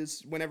Fiend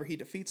is whenever he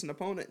defeats an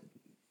opponent,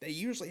 they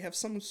usually have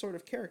some sort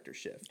of character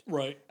shift.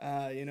 Right.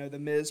 The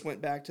Miz went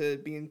back to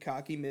being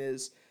cocky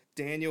Miz.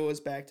 Daniel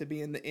is back to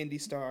being the indie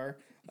star.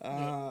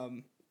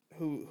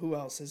 Who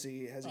else has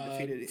he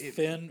defeated?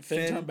 Finn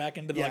turned back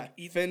into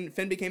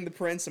Finn became the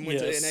prince and went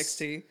to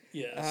NXT.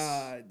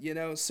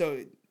 Yes.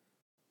 So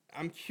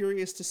I'm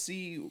curious to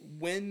see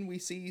when we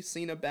see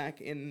Cena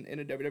back in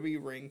a WWE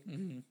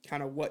ring,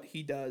 kind of what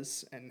he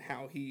does and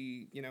how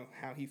he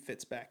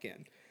fits back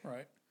in.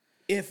 Right.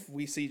 If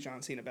we see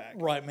John Cena back.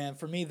 Right, man.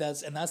 For me,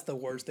 that's the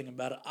worst thing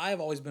about it.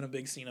 I've always been a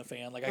big Cena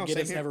fan. Like, I get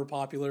it's never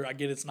popular. I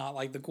get it's not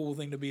like the cool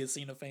thing to be a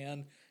Cena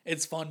fan.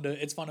 It's fun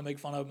to make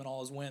fun of him and all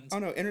his wins. Oh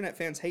no, internet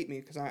fans hate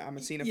me because I'm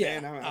a Cena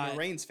fan. I'm a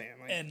Reigns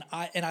fan.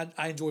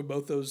 I enjoy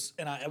both those.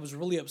 And I was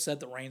really upset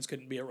that Reigns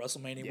couldn't be at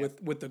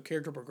WrestleMania with the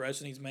character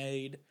progression he's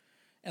made,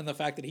 and the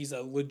fact that he's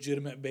a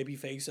legitimate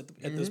babyface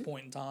at this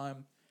point in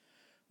time.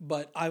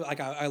 But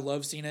I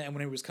love Cena, and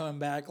when he was coming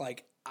back,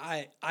 like.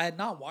 I had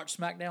not watched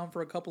SmackDown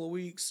for a couple of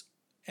weeks,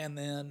 and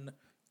then,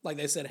 like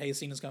they said, hey,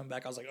 Cena's coming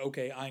back. I was like,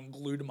 okay, I'm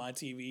glued to my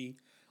TV.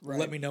 Right.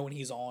 Let me know when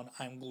he's on.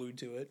 I'm glued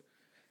to it.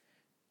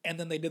 And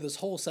then they did this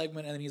whole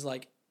segment, and then he's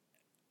like,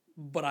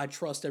 but I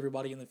trust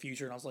everybody in the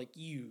future. And I was like,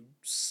 you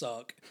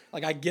suck.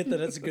 Like, I get that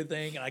it's a good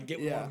thing, and I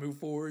get we want to move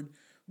forward,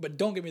 but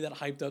don't get me that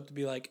hyped up to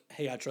be like,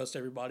 hey, I trust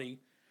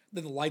everybody.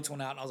 Then the lights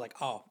went out, and I was like,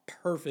 oh,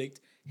 perfect.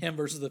 Him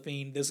versus The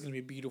Fiend. This is going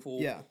to be beautiful.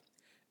 Yeah.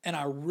 And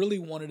I really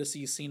wanted to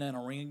see Cena in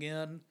a ring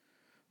again,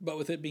 but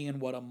with it being,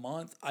 a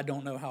month, I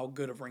don't know how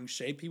good of ring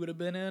shape he would have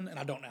been in, and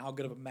I don't know how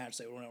good of a match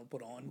they would have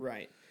put on.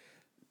 Right.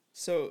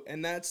 So,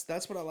 and that's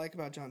what I like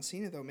about John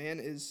Cena, though, man,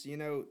 is,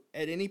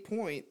 at any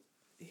point,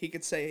 he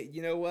could say,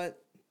 you know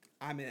what,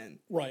 I'm in.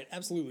 Right,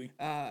 absolutely.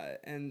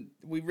 And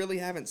we really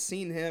haven't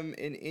seen him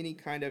in any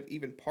kind of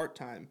even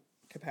part-time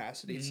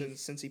capacity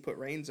since he put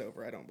Reigns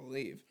over, I don't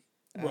believe.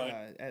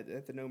 Right.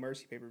 At the No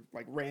Mercy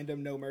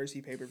random No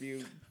Mercy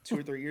pay-per-view 2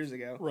 or 3 years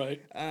ago.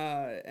 Right.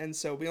 And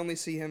so we only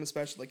see him at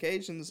special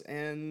occasions,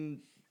 and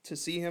to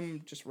see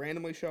him just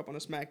randomly show up on a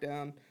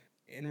SmackDown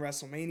in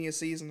WrestleMania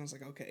season, I was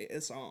like, okay,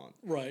 it's on.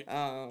 Right.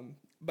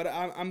 But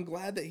I'm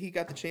glad that he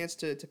got the chance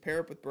to pair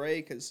up with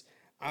Bray, because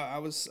I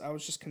was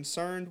just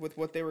concerned with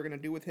what they were going to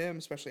do with him,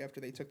 especially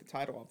after they took the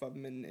title off of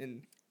him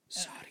in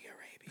Saudi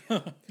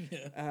Arabia.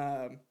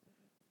 Yeah.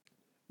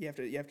 You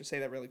have to say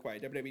that really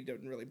quiet. WWE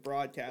doesn't really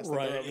broadcast that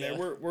right, they're over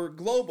there. We're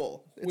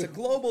global. It's a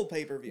global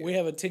pay-per-view. We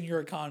have a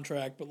 10-year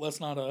contract, but let's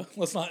not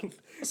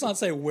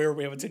say where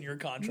we have a 10-year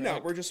contract. No,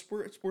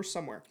 we're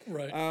somewhere.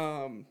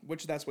 Right.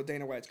 Which that's what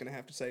Dana White's going to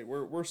have to say.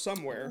 We're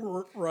somewhere.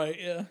 Right.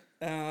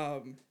 Yeah.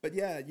 But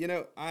yeah,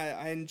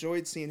 I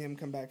enjoyed seeing him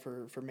come back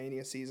for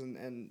Mania season,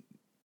 and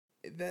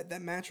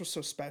that match was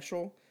so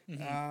special.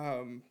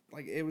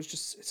 Like it was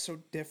just so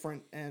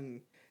different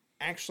and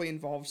actually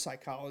involved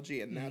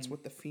psychology, and that's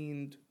what The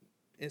Fiend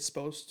is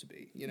supposed to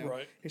be.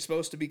 Right. He's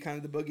supposed to be kind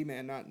of the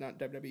boogeyman, not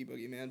WWE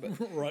boogeyman,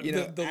 but right.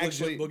 The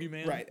actually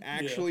boogeyman. Right,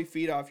 actually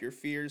feed off your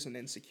fears and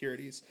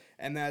insecurities,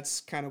 and that's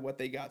kind of what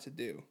they got to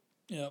do.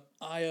 Yeah,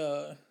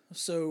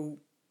 so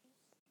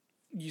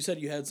you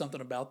said you had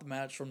something about the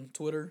match from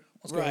Twitter.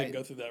 Let's go ahead and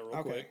go through that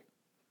real quick.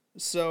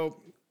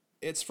 So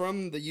it's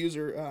from the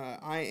user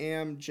I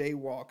am Jay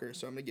Walker,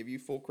 so I'm gonna give you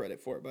full credit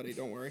for it, buddy.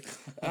 Don't worry.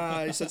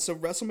 He said, so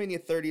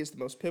WrestleMania 30 is the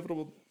most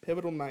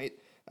pivotal night.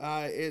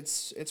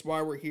 It's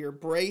why we're here.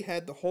 Bray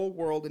had the whole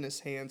world in his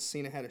hands.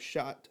 Cena had a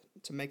shot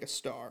to make a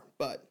star,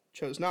 but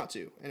chose not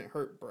to, and it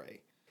hurt Bray.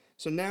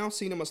 So now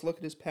Cena must look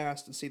at his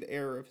past and see the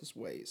error of his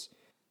ways.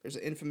 There's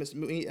an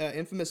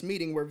infamous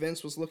meeting where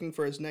Vince was looking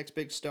for his next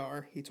big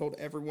star. He told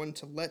everyone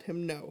to let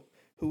him know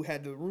who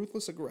had the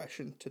ruthless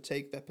aggression to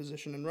take that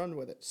position and run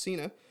with it.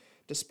 Cena,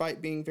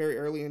 despite being very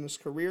early in his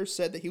career,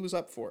 said that he was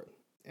up for it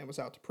and was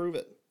out to prove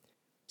it.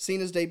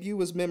 Cena's debut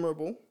was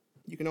memorable.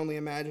 You can only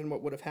imagine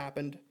what would have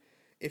happened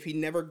if he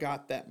never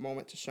got that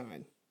moment to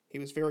shine. He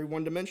was very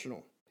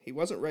one-dimensional. He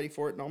wasn't ready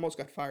for it and almost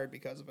got fired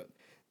because of it.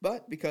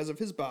 But because of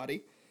his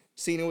body,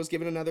 Cena was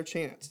given another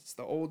chance. It's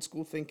the old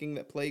school thinking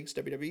that plagues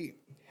WWE.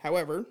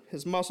 However,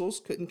 his muscles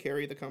couldn't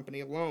carry the company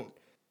alone.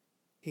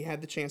 He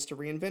had the chance to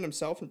reinvent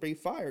himself and be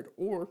fired,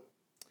 or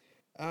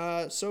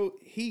so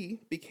he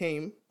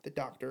became the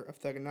Doctor of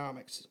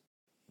Thugonomics.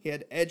 He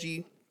had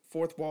edgy,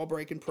 fourth wall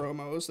breaking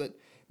promos that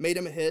made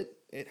him a hit.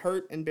 It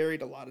hurt and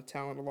buried a lot of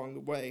talent along the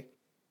way.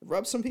 It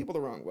rubbed some people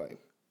the wrong way.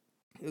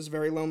 It was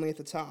very lonely at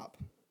the top,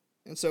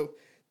 and so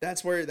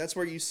that's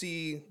where you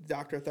see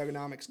Doctor of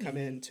Thugonomics come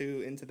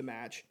into the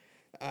match.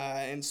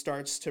 And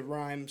starts to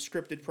rhyme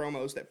scripted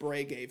promos that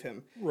Bray gave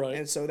him. Right.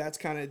 And so that's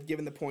kind of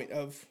given the point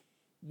of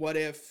what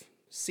if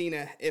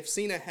Cena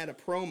had a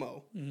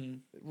promo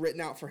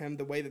written out for him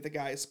the way that the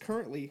guys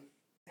currently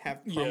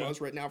have promos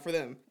written out for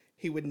them,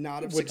 he would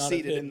not have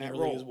succeeded in that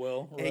role. As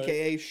well, right?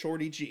 AKA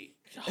Shorty G.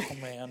 Oh,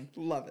 man.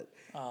 Love it.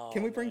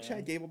 Can we bring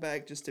Chad Gable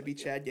back just to be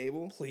Chad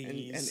Gable?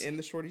 Please. And end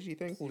the Shorty G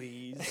thing?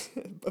 Please.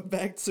 But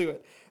back to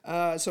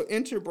it. So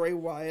enter Bray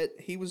Wyatt.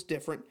 He was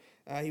different.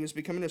 He was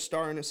becoming a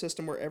star in a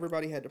system where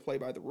everybody had to play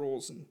by the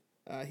rules, and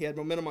he had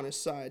momentum on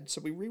his side. So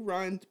we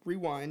rewind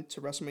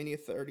to WrestleMania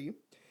 30.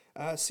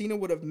 Cena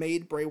would have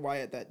made Bray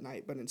Wyatt that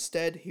night, but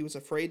instead he was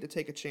afraid to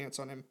take a chance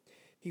on him.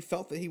 He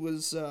felt that he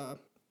wasn't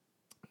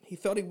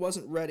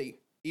ready,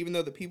 even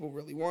though the people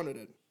really wanted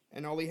it.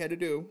 And all he had to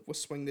do was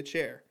swing the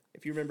chair.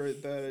 If you remember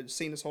the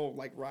Cena's whole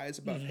rise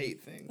above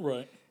hate thing.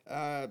 Right.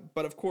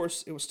 But of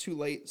course, it was too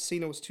late.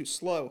 Cena was too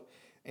slow,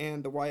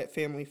 and the Wyatt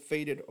family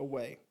faded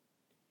away.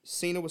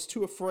 Cena was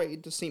too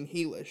afraid to seem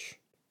heelish.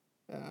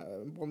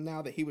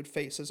 Now that he would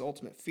face his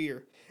ultimate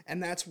fear.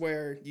 And that's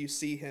where you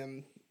see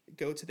him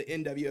go to the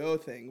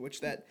NWO thing,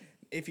 which that,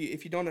 if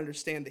you don't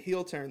understand the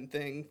heel turn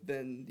thing,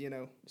 then,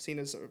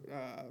 Cena's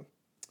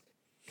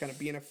kind of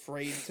being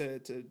afraid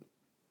to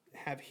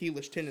have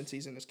heelish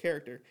tendencies in his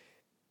character.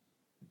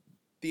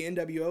 The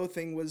NWO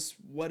thing was,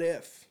 what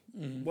if?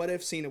 Mm-hmm. What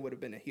if Cena would have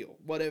been a heel?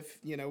 What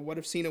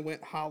if Cena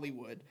went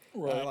Hollywood,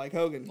 right. Like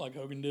Hogan? Like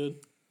Hogan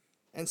did.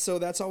 And so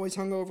that's always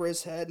hung over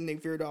his head, and he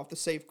veered off the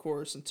safe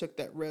course and took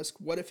that risk.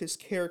 What if his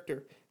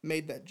character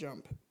made that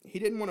jump? He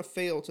didn't want to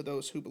fail to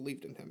those who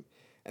believed in him,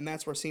 and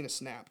that's where Cena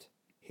snapped.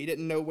 He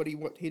didn't know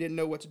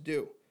what to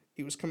do.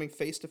 He was coming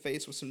face to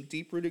face with some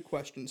deep-rooted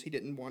questions he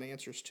didn't want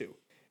answers to,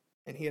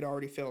 and he had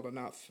already failed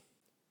enough.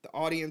 The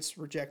audience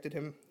rejected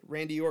him.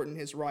 Randy Orton,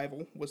 his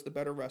rival, was the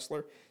better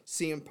wrestler.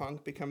 CM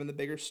Punk becoming the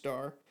bigger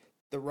star.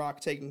 The Rock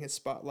taking his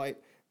spotlight.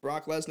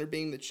 Brock Lesnar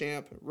being the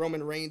champ.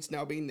 Roman Reigns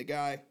now being the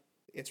guy.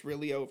 It's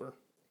really over.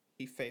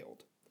 He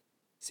failed.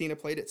 Cena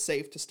played it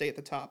safe to stay at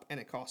the top, and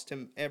it cost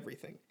him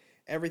everything.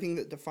 Everything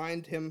that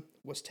defined him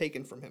was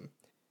taken from him.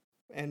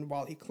 And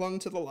while he clung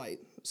to the light,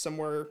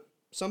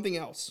 something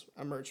else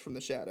emerged from the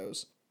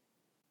shadows.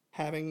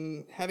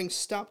 Having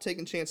stopped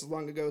taking chances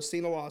long ago,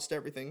 Cena lost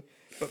everything.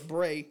 But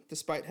Bray,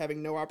 despite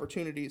having no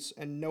opportunities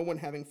and no one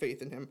having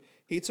faith in him,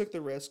 he took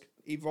the risk,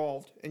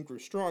 evolved, and grew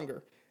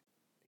stronger.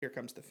 Here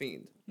comes The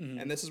Fiend. Mm-hmm.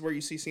 And this is where you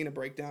see Cena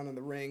break down in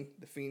the ring,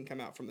 The Fiend come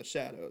out from the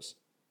shadows.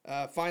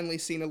 Finally,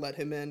 Cena let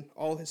him in.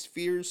 All his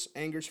fears,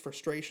 angers,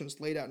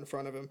 frustrations laid out in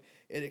front of him.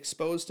 It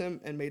exposed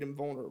him and made him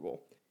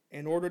vulnerable.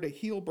 In order to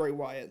heal Bray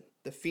Wyatt,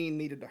 The Fiend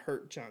needed to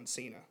hurt John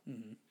Cena.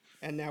 Mm-hmm.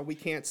 And now we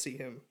can't see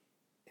him.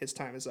 His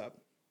time is up.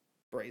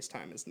 Bray's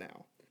time is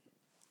now.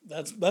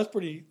 That's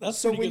pretty good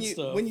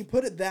stuff. When you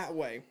put it that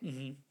way,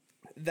 mm-hmm.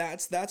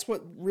 that's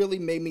what really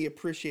made me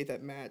appreciate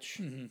that match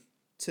mm-hmm.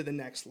 to the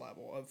next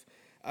level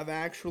of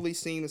actually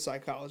seeing the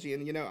psychology.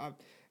 And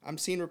I'm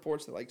seeing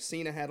reports that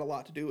Cena had a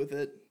lot to do with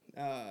it.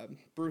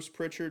 Bruce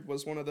Pritchard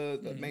was one of the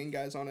mm-hmm. main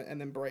guys on it, and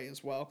then Bray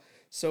as well.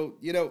 So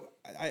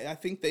I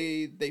think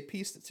they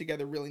pieced it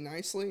together really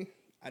nicely.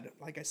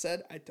 Like I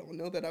said, I don't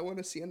know that I want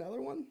to see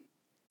another one.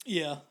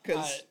 Yeah,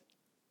 because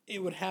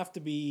it would have to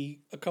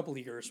be a couple of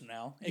years from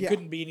now. It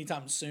couldn't be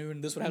anytime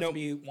soon. This would have to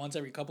be once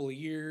every couple of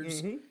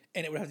years, mm-hmm.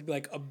 and it would have to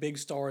be a big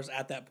stars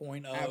at that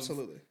point of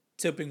absolutely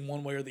tipping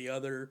one way or the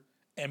other,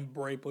 and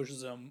Bray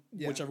pushes him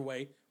whichever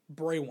way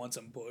Bray wants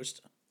him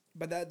pushed.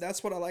 But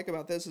that's what I like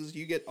about this is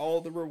you get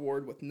all the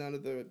reward with none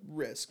of the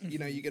risk.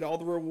 Mm-hmm. You get all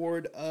the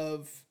reward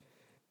of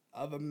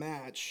a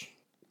match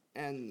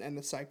and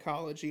the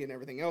psychology and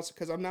everything else.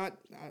 Because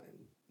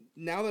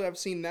now that I've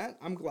seen that,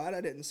 I'm glad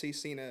I didn't see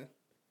Cena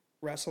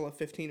wrestle a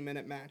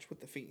 15-minute match with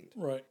The Fiend.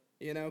 Right.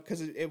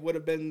 Because it would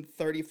have been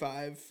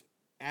 35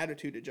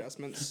 attitude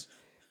adjustments.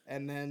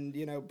 And then,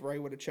 Bray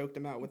would have choked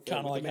him out with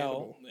kind of like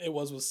how it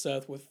was with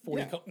Seth with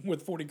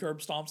 40 curb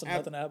stomps and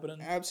nothing happening.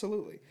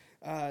 Absolutely.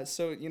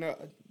 So,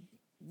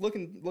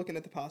 looking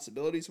at the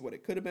possibilities of what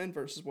it could have been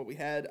versus what we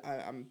had,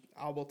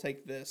 I will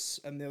take this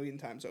a million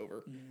times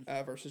over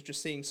versus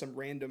just seeing some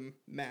random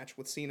match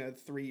with Cena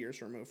 3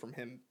 years removed from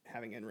him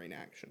having in-ring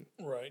action.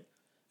 Right.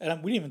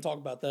 And we didn't even talk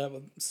about that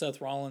with Seth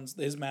Rollins,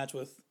 his match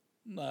with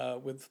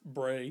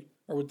Bray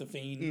or with The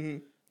Fiend, mm-hmm.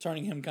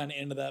 turning him kind of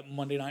into that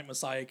Monday Night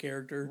Messiah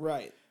character.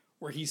 Right.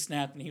 Where he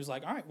snapped and he was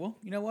like, all right, well,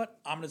 you know what?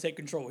 I'm going to take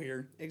control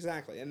here.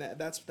 Exactly. And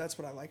that's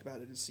what I like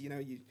about it is,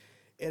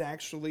 it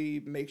actually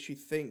makes you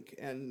think.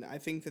 And I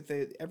think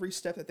that every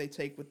step that they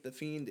take with The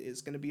Fiend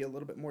is going to be a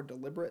little bit more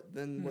deliberate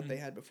than mm-hmm. what they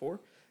had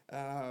before.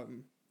 A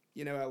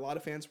lot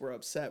of fans were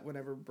upset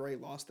whenever Bray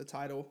lost the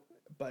title,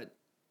 but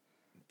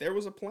there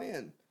was a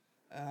plan.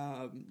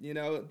 You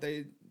know,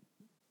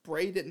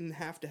 Bray didn't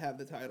have to have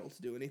the title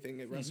to do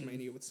anything at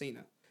WrestleMania with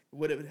Cena.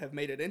 Would it have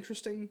made it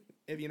interesting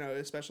if, you know,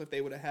 especially if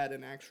they would have had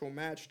an actual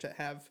match to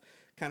have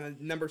kind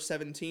of number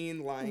 17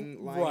 lying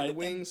in the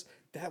wings?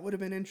 That would have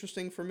been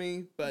interesting for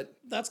me, but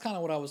that's kind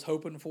of what I was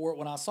hoping for.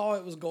 When I saw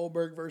it was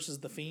Goldberg versus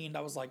The Fiend,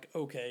 I was like,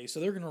 okay, so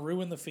they're going to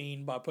ruin The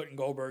Fiend by putting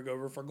Goldberg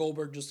over for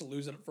Goldberg just to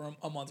lose it for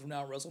a month from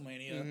now at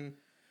WrestleMania.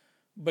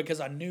 Because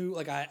I knew,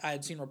 like, I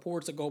had seen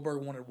reports that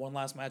Goldberg wanted one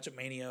last match at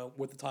Mania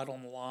with the title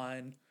on the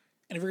line.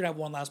 And if you're going to have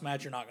one last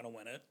match, you're not going to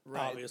win it,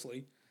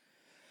 obviously.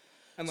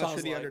 Unless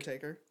you're The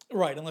Undertaker.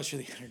 Right, unless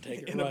you're The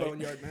Undertaker. In a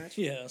Boneyard match.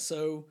 Yeah,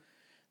 so,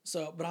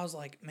 but I was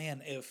like,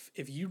 man, if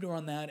you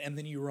run that and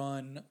then you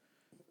run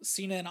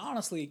Cena, and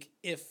honestly,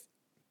 if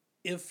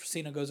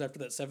Cena goes after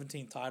that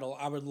 17th title,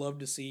 I would love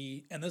to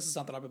see, and this is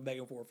something I've been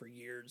begging for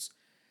years,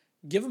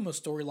 give him a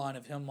storyline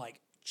of him, like,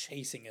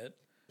 chasing it,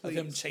 of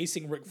him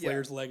chasing Ric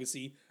Flair's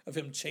legacy, of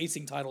him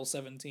chasing Title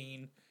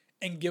 17,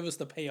 and give us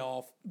the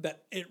payoff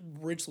that it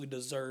richly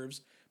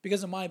deserves.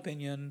 Because in my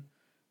opinion,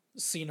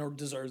 Cena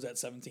deserves that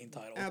 17th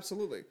title.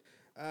 Absolutely.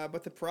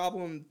 But the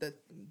problem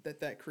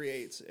that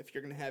creates, if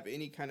you're going to have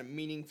any kind of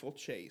meaningful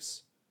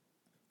chase,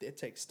 it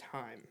takes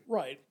time.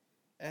 Right.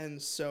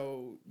 And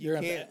so you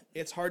can't.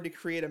 It's hard to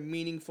create a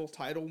meaningful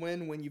title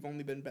win when you've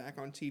only been back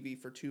on TV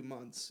for 2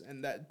 months.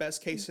 And that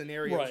best case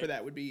scenario for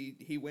that would be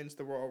he wins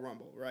the Royal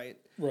Rumble, right?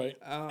 Right.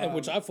 And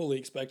which I fully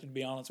expected, to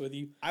be honest with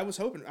you. I was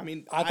hoping. I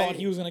mean, I thought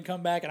he was going to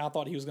come back, and I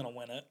thought he was going to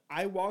win it.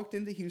 I walked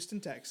into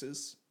Houston,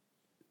 Texas,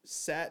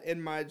 sat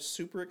in my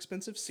super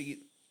expensive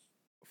seat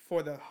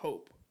for the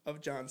hope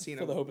of John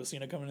Cena. For the hope of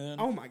Cena coming in.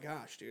 Oh my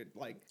gosh, dude!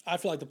 Like, I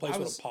feel like the place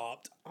would have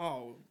popped.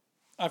 Oh.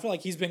 I feel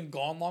like he's been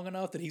gone long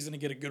enough that he's going to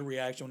get a good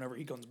reaction whenever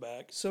he comes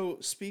back. So,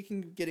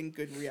 speaking of getting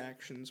good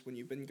reactions when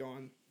you've been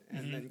gone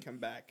and then come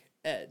back,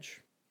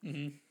 Edge.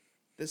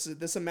 This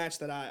is a match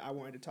that I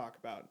wanted to talk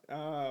about.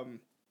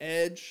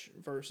 Edge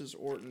versus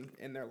Orton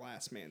in their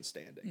last man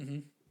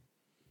standing.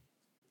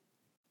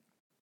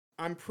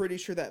 I'm pretty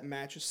sure that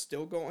match is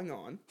still going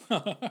on.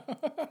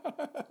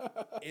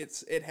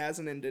 It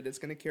hasn't ended. It's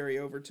going to carry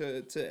over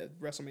to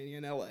WrestleMania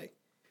in LA.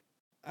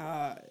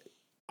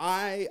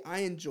 I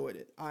enjoyed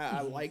it.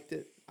 I liked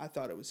it. I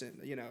thought it was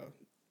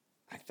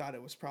I thought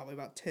it was probably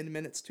about 10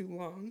 minutes too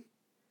long.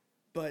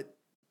 But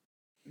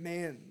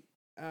man,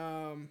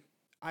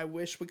 I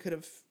wish we could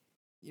have,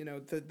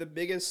 the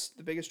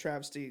biggest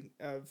travesty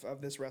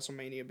of this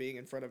WrestleMania being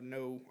in front of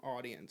no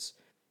audience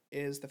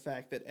is the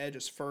fact that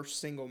Edge's first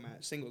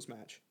singles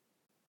match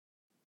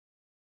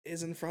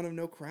is in front of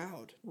no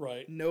crowd.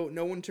 Right. No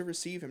one to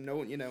receive him. No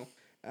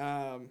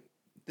one,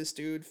 this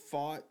dude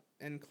fought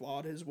and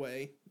clawed his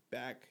way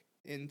back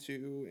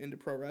into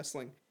pro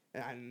wrestling.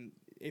 And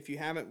if you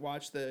haven't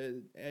watched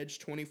the Edge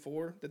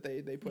 24 that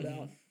they put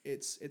out,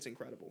 it's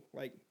incredible.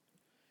 Like,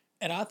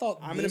 and I thought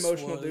I'm an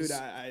emotional dude.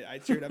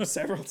 I teared up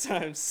several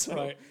times. So.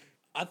 Right.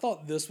 I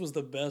thought this was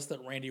the best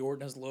that Randy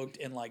Orton has looked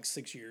in like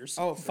 6 years.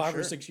 Oh, for 5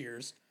 sure. or 6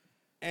 years.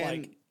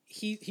 And like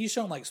he's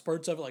shown like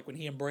spurts of it, like when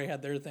he and Bray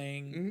had their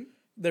thing.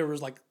 There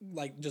was like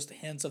just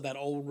hints of that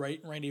old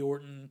Randy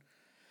Orton.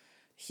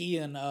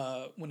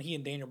 When he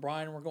and Daniel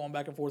Bryan were going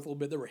back and forth a little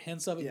bit, there were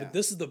hints of it. Yeah. But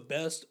this is the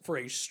best for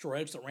a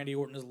stretch that Randy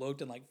Orton has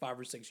looked in like 5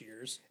 or 6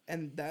 years.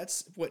 And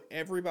that's what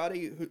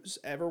everybody who's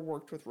ever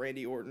worked with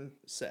Randy Orton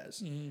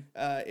says.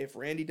 If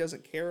Randy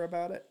doesn't care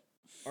about it,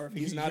 or if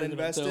he's not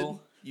invested,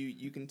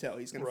 you can tell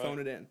he's going to phone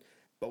it in.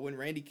 But when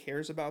Randy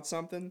cares about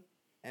something,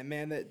 and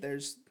man,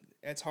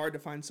 it's hard to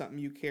find something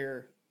you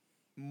care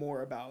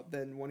more about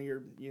than one of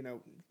your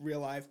real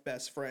life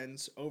best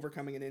friends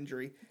overcoming an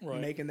injury,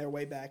 making their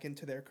way back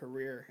into their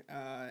career,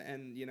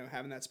 and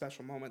having that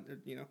special moment.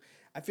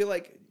 I feel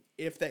like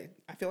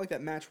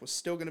that match was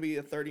still going to be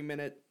a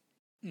 30-minute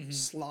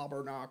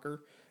slobber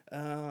knocker.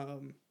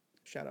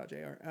 Shout out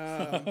JR.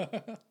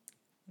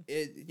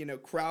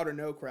 Crowd or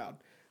no crowd,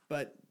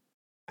 but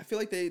I feel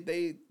like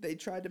they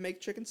tried to make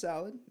chicken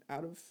salad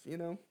out of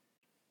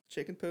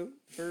chicken poo.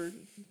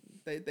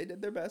 They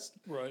did their best,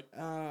 right?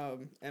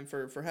 And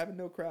for having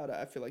no crowd,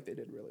 I feel like they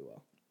did really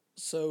well.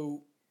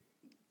 So,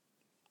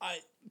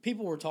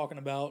 people were talking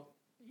about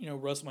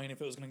WrestleMania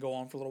if it was going to go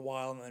on for a little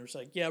while, and they were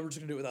like, "Yeah, we're just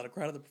going to do it without a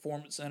crowd at the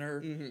Performance Center."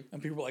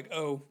 And people were like,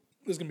 "Oh,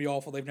 this is going to be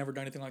awful. They've never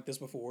done anything like this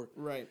before."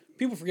 Right.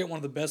 People forget one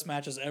of the best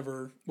matches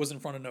ever was in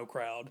front of no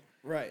crowd.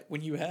 Right.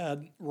 When you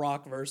had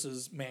Rock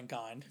versus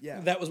Mankind.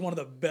 Yeah. That was one of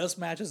the best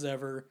matches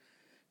ever,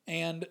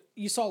 and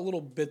you saw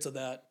little bits of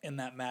that in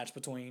that match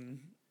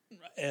between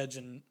Edge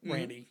and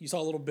Randy. You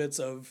saw little bits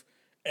of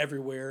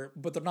everywhere,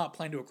 but they're not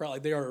playing to a crowd.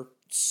 Like, they are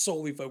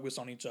solely focused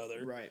on each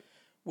other. Right.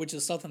 Which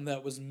is something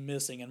that was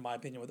missing, in my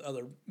opinion, with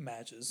other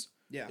matches.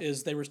 Yeah.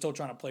 Is they were still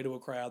trying to play to a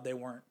crowd. They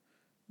weren't,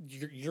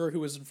 you're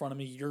who is in front of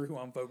me, you're who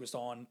I'm focused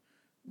on.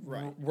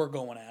 Right. We're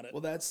going at it.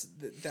 Well, that's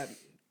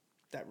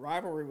that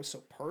rivalry was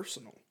so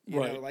personal.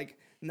 You know, like,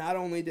 not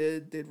only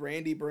did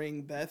Randy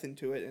bring Beth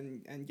into it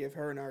and give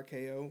her an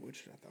RKO,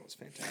 which I thought was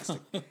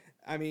fantastic.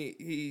 I mean,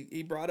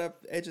 he brought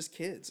up Edge's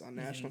kids on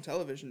national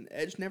television.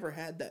 Edge never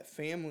had that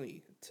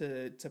family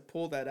to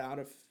pull that out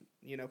of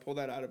pull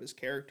that out of his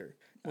character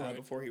Right.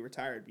 before he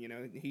retired.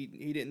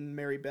 He didn't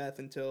marry Beth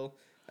until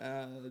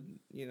 2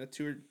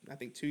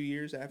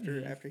 years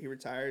after he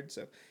retired.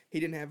 So he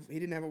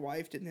didn't have a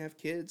wife, didn't have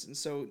kids, and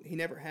so he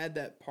never had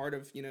that part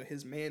of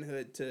his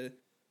manhood to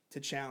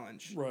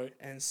challenge. Right.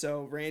 And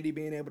so Randy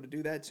being able to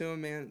do that to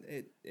him, man,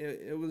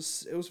 it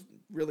was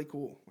really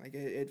cool. Like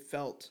it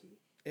felt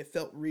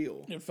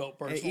real. It felt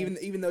And personal.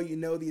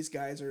 even though these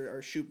guys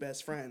are shoot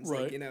best friends,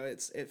 Right.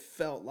 like, it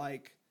felt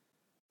like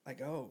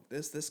oh,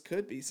 this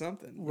could be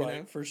something,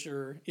 Right, for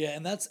sure. Yeah,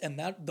 and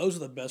those are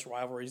the best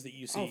rivalries that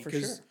you see. Oh, for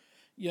sure.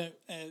 Yeah,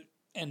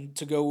 and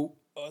to go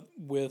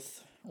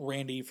with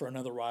Randy for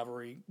another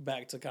rivalry,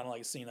 back to kind of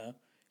like Cena.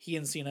 He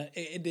and Cena,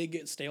 it did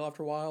get stale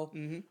after a while,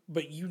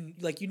 but you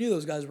knew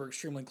those guys were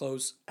extremely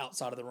close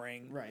outside of the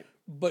ring. Right.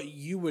 But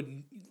you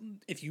would,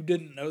 if you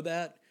didn't know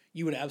that,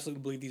 you would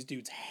absolutely believe these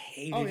dudes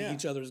hated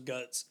each other's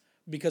guts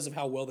because of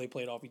how well they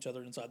played off each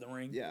other inside the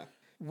ring. Yeah.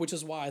 Which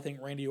is why I think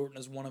Randy Orton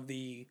is one of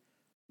the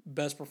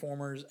best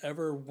performers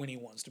ever when he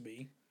wants to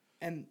be.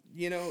 And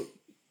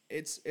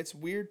it's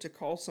weird to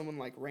call someone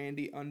like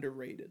Randy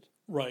underrated.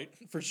 Right,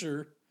 for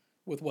sure.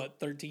 With what,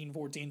 13,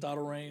 14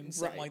 title reigns,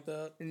 something like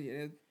that.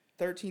 And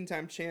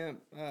 13-time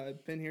champ,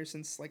 been here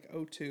since like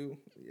 2002.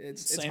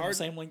 It's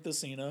Same length as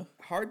Cena.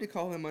 hard to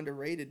call him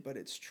underrated, but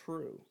it's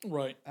true.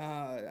 Right.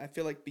 I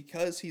feel like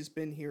because he's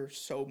been here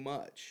so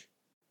much,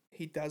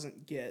 he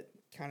doesn't get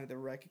kind of the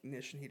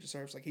recognition he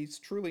deserves. Like, he's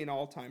truly an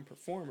all-time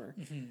performer.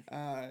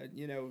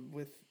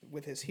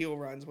 With his heel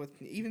runs,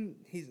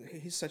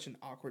 he's such an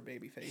awkward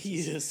babyface. He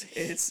is.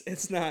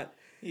 It's not.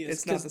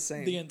 It's not the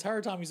same. The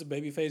entire time he's a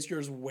babyface, you're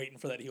just waiting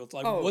for that heel. It's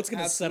like, Oh, what's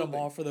going to set him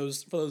absolutely.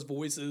 off for those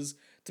voices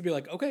to be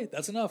like, okay,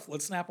 that's enough.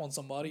 Let's snap on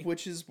somebody.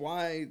 Which is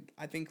why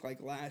I think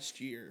like last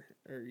year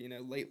or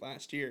late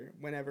last year,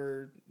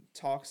 whenever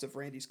talks of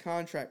Randy's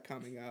contract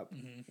coming up,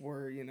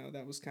 were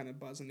that was kind of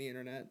buzzing the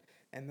internet,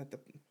 and that the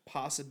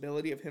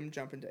possibility of him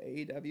jumping to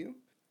AEW,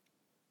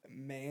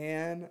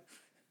 man,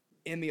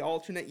 in the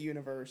alternate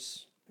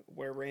universe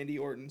where Randy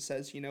Orton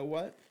says, you know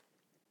what,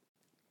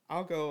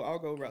 I'll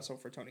go wrestle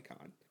for Tony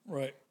Khan.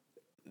 Right.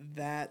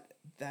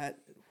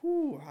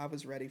 I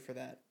was ready for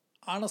that.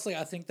 Honestly,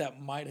 I think that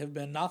might have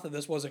been, not that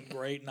this wasn't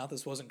great, not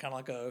this wasn't kind of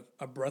like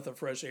a breath of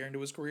fresh air into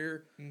his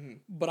career,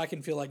 but I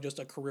can feel like just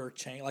a career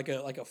change, like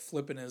a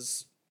flip in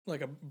his,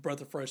 like a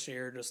breath of fresh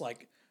air, just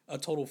like a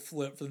total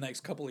flip for the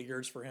next couple of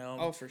years for him.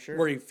 Oh, for sure.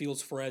 Where he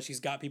feels fresh. He's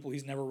got people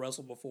he's never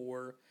wrestled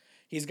before.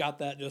 He's got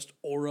that just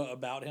aura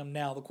about him.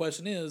 Now, the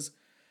question is,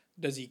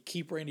 does he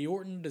keep Randy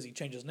Orton? Does he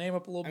change his name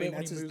up a little bit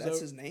when he moves that's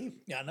over? his name.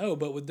 Yeah, I know,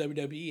 but with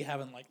WWE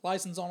having like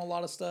license on a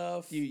lot of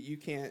stuff, You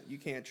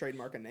can't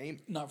trademark a name.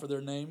 not for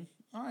their name.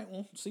 All right,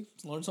 well, see,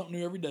 learn something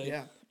new every day.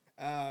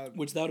 Yeah.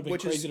 Which that would have been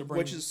crazy to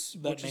bring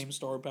that name is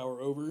star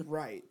power over.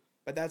 right.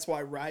 But that's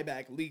why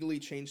Ryback legally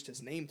changed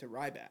his name to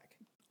Ryback.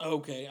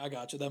 Okay, I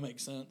got you. That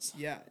makes sense.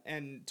 Yeah,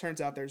 and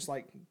turns out there's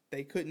like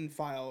they couldn't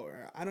file,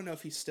 or I don't know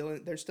if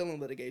they're still in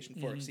litigation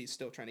for it because he's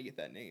still trying to get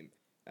that name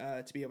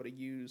to be able to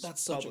use.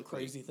 That's such publicly. a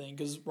crazy thing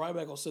because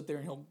Ryback will sit there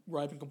and he'll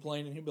gripe and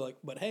complain and he'll be like,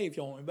 "But hey, if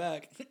y'all want me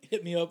back,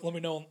 hit me up. Let me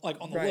know, like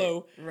on the Right,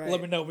 low. right.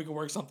 Let me know if we can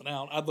work something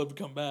out. I'd love to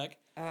come back."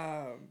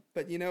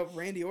 But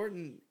Randy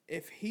Orton,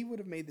 if he would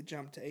have made the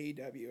jump to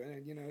AEW,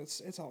 and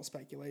it's all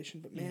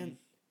speculation, but man,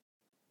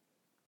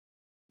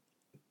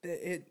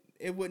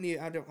 it wouldn't.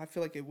 I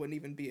feel like it wouldn't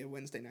even be a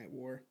Wednesday Night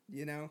War.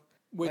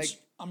 Which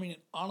I mean,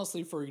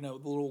 honestly, for the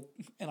little,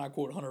 and I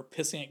quote Hunter,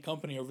 pissant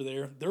company over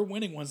there, they're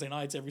winning Wednesday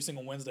nights every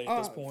single Wednesday at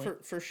this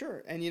point. For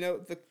sure. And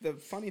the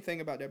funny thing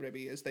about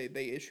WWE is they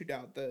issued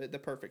out the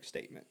perfect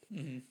statement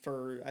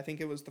for, I think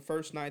it was the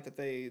first night that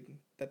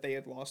they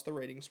had lost the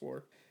ratings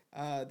war.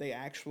 They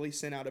actually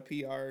sent out a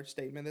PR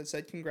statement that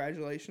said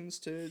congratulations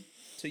to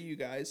you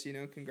guys.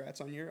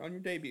 Congrats on your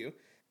debut.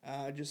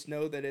 Just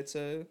know that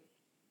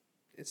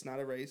it's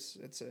not a race.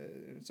 It's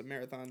a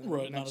marathon,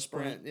 Right, not a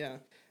sprint. Yeah.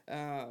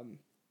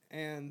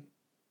 And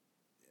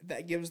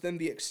that gives them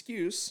the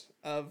excuse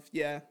of,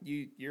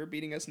 you're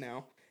beating us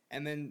now.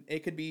 And then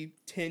it could be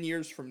 10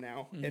 years from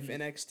now if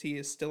NXT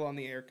is still on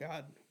the air.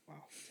 God,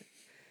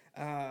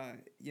 wow.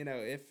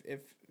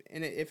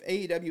 If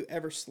AEW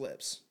ever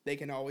slips, they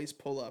can always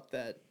pull up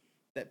that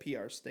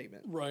PR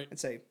statement. Right. And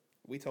say,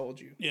 we told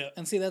you. Yeah,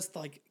 and see, that's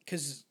like,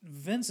 because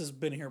Vince has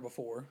been here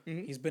before.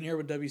 He's been here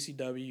with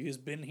WCW. He's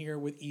been here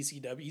with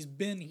ECW. He's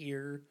been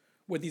here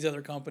with these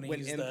other companies.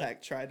 When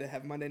Impact tried to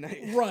have Monday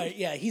night. Right,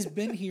 yeah. He's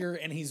been here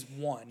and he's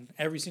won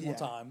every single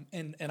time.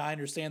 And I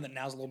understand that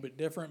now's a little bit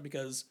different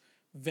because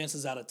Vince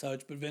is out of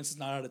touch, but Vince is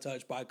not out of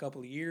touch by a couple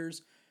of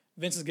years.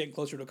 Vince is getting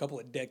closer to a couple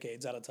of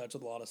decades out of touch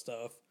with a lot of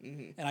stuff.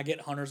 And I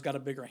get Hunter's got a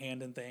bigger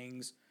hand in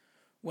things.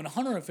 When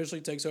Hunter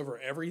officially takes over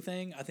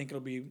everything, I think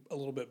it'll be a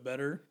little bit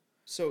better.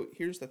 So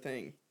here's the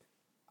thing.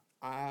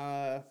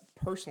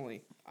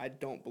 Personally, I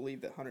don't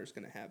believe that Hunter's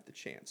going to have the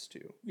chance to.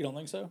 You don't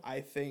think so?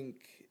 I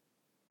think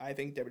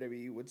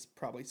WWE would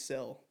probably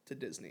sell to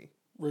Disney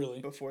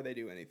Really? before they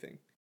do anything.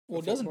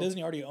 Well, doesn't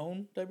Disney already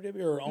own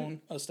WWE or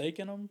own a stake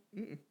in them?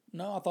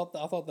 No, I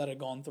thought that had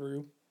gone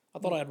through. I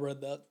thought I had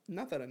read that.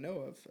 Not that I know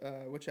of,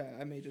 which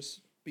I may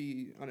just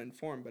be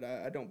uninformed, but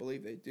I don't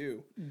believe they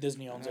do.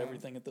 Disney owns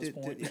everything at this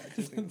point. Yeah,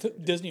 Disney.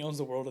 Disney owns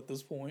the world at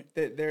this point.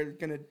 They're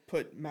gonna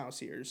put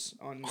mouse ears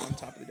on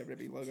top of the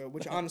WWE logo,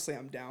 which honestly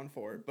I'm down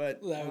for.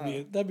 But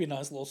That'd be a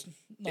nice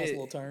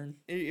little turn.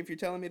 If you're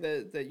telling me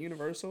that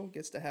Universal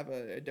gets to have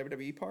a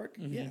WWE park,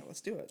 yeah,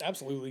 let's do it.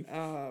 Absolutely.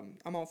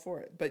 I'm all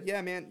for it. But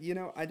yeah, man,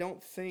 I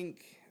don't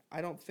think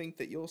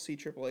that you'll see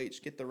Triple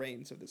H get the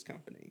reins of this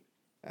company.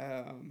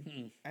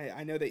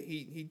 I know that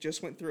he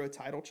just went through a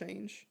title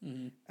change,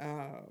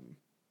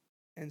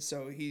 and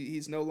so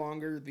he's no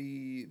longer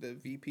the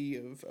VP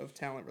of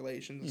talent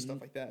relations and stuff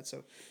like that.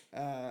 So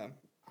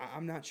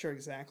I'm not sure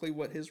exactly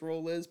what his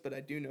role is, but I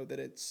do know that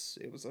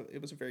it was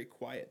a very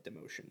quiet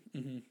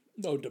demotion.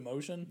 Oh,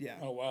 demotion? Yeah.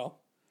 Oh, wow.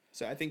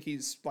 So I think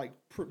he's like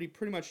pretty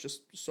much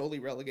just solely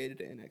relegated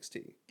to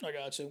NXT. I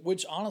gotcha.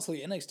 Which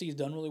honestly, NXT's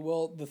done really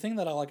well. The thing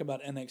that I like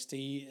about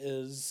NXT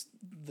is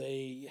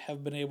they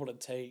have been able to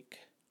take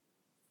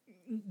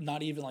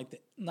not even like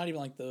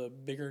the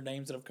bigger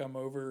names that have come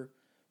over,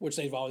 which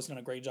they've always done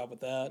a great job with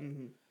that,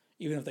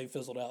 even if they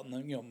fizzled out in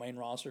the main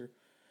roster.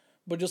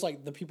 But just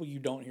like the people you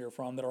don't hear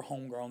from that are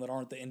homegrown, that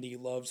aren't the indie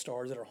love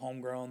stars, that are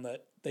homegrown,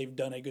 that they've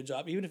done a good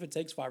job, even if it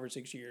takes 5 or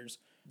 6 years,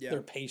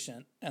 they're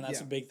patient, and that's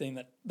a big thing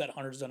that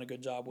Hunter's done a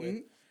good job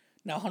with.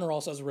 Now, Hunter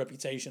also has a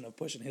reputation of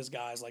pushing his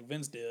guys like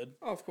Vince did.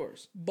 Oh, of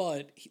course.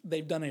 But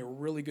they've done a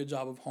really good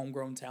job of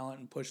homegrown talent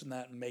and pushing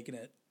that and making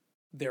it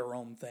their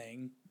own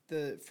thing.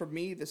 For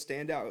me, the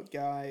standout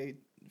guy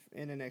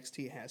in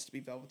NXT has to be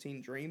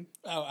Velveteen Dream.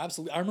 Oh,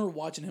 absolutely. I remember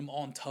watching him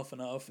on Tough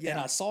Enough, and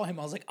I saw him.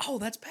 I was like, oh,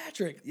 that's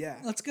Patrick. Yeah.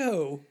 Let's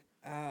go.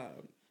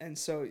 And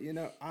so,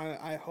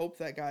 I hope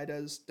that guy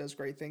does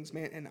great things,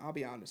 man. And I'll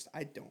be honest,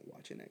 I don't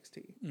watch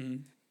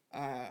NXT.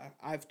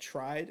 I've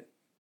tried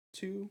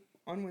to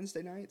on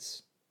Wednesday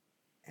nights,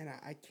 and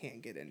I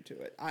can't get into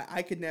it.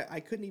 I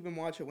couldn't even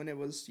watch it when it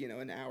was,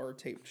 an hour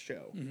taped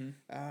show.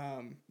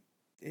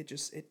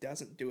 It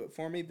doesn't do it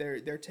for me. Their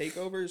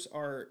takeovers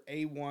are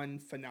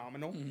A1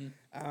 phenomenal,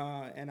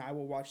 and I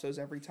will watch those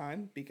every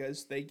time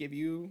because they give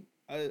you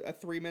a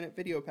 3-minute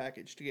video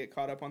package to get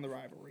caught up on the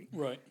rivalry.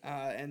 Right.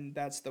 And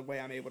that's the way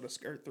I'm able to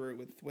skirt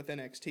through with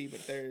NXT.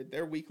 But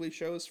their weekly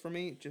shows for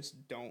me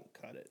just don't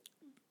cut it.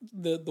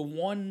 The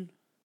one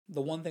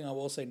thing I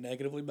will say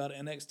negatively about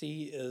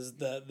NXT is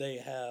that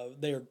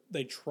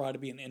they try to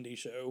be an indie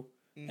show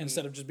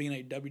instead of just being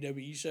a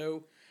WWE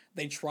show.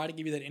 They try to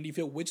give you that indie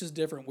feel, which is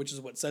different, which is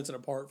what sets it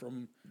apart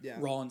from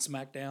Raw and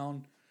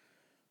SmackDown.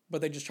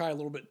 But they just try a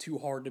little bit too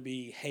hard to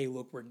be, hey,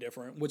 look, we're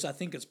different, which I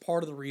think is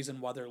part of the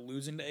reason why they're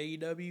losing to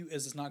AEW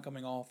is it's not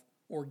coming off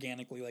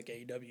organically like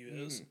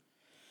AEW is.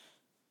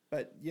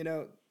 But,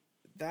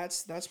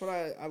 that's what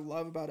I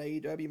love about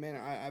AEW, man.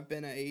 I've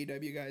been an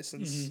AEW guy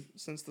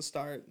since the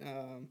start.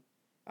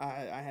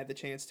 I had the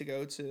chance to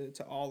go to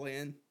All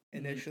In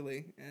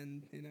initially,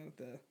 and,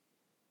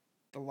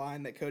 the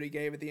line that Cody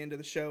gave at the end of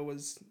the show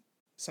was,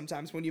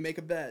 sometimes when you make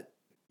a bet,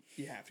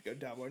 you have to go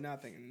double or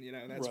nothing.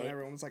 And, that's when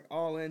everyone was like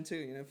all in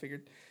too,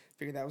 figured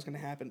that was going to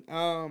happen.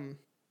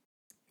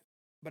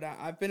 But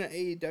I've been an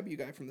AEW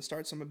guy from the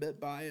start, so I'm a bit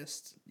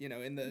biased,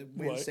 in the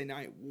Wednesday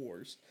night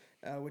wars,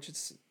 which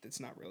it's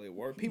not really a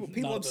war.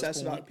 People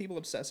obsess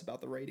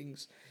about the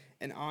ratings.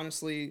 And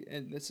honestly,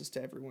 and this is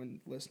to everyone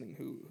listening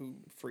who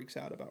freaks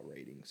out about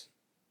ratings.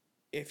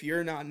 If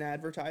you're not an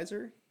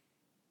advertiser,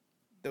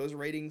 those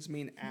ratings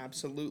mean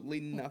absolutely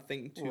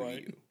nothing to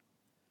you.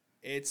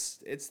 It's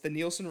the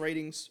Nielsen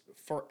ratings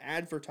for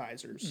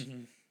advertisers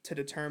to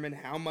determine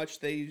how much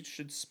they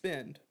should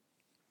spend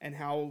and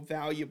how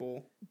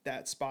valuable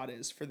that spot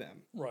is for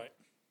them. Right.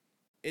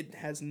 It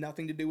has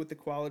nothing to do with the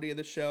quality of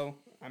the show.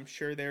 I'm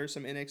sure there are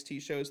some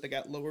NXT shows that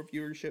got lower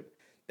viewership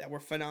that were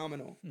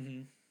phenomenal.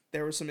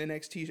 There were some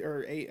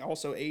NXT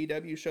also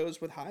AEW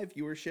shows with high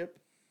viewership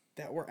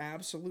that were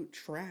absolute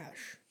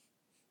trash.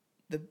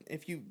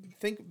 If you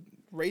think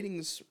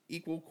ratings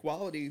equal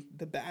quality,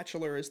 The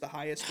Bachelor is the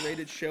highest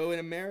rated show in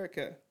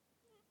America.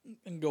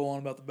 And go on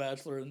about The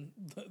Bachelor and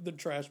the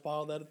trash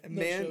pile that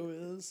show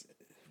is.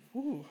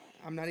 Ooh,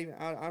 I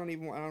don't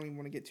even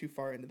want to get too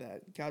far into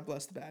that. God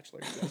bless The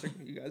Bachelor.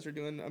 You guys are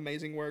doing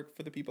amazing work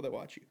for the people that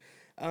watch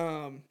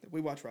you.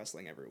 We watch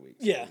wrestling every week.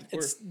 So yeah,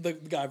 it's the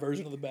guy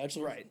version of The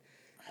Bachelor. Right.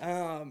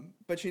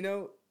 But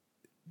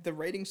the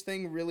ratings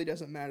thing really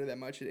doesn't matter that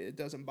much. It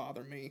doesn't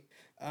bother me.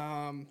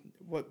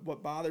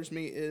 What bothers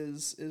me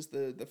is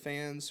the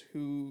fans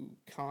who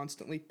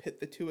constantly pit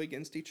the two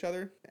against each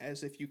other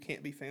as if you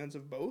can't be fans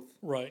of both.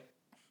 Right.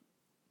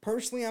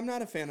 Personally, I'm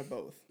not a fan of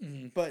both.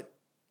 But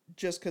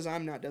just because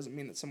I'm not doesn't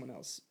mean that someone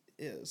else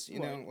is. You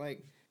know,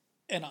 like.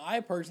 And I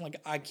personally,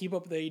 I keep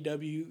up with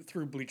AEW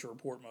through Bleacher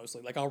Report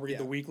mostly. Like I'll read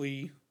the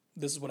weekly.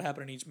 This is what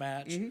happened in each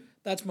match.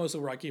 That's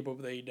mostly where I keep up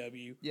with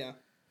AEW. Yeah.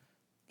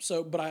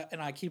 So, but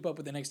I keep up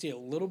with NXT a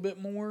little bit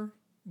more,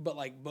 but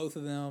like both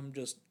of them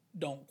just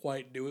don't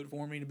quite do it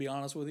for me, to be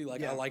honest with you.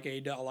 Like I like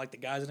AEW, I like the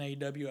guys in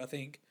AEW. I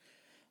think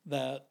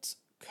that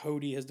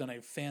Cody has done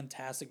a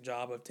fantastic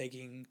job of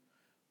taking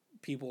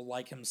people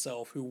like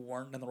himself who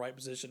weren't in the right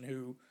position,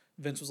 who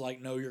Vince was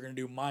like, no, you're going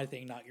to do my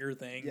thing, not your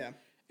thing. Yeah.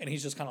 And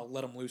he's just kind of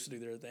let them loose to do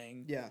their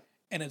thing. Yeah.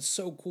 And it's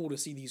so cool to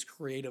see these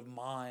creative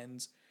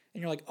minds.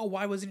 And you're like, oh,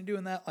 why wasn't he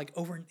doing that? Like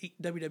over in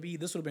WWE,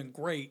 this would have been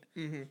great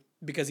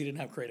because he didn't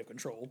have creative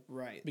control.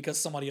 Right. Because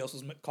somebody else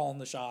was calling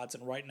the shots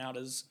and writing out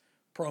his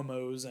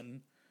promos,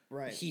 and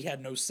he had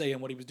no say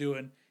in what he was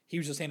doing. He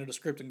was just handed a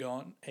script and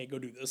going, hey, go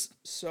do this.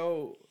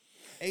 So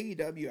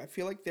AEW, I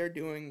feel like they're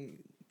doing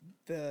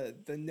the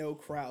no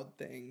crowd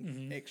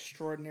thing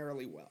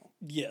extraordinarily well.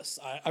 Yes,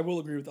 I will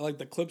agree with that. Like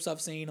the clips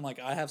I've seen, and like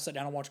I have sat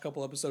down and watched a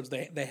couple episodes,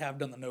 they have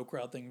done the no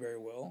crowd thing very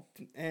well.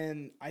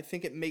 And I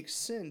think it makes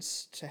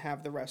sense to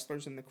have the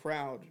wrestlers in the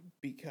crowd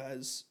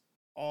because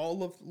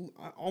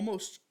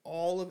almost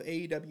all of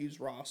AEW's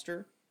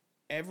roster,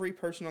 every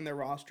person on their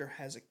roster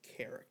has a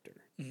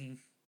character.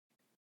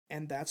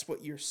 And that's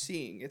what you're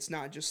seeing. It's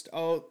not just,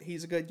 oh,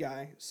 he's a good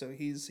guy, so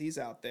he's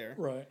out there.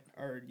 Right.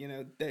 Or,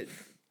 that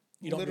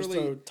you don't just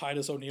throw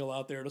Titus O'Neil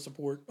out there to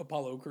support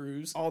Apollo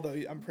Crews. Although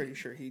I'm pretty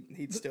sure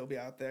he'd still be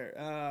out there.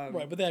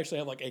 Right, but they actually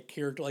have like a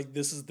character, like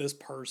this is this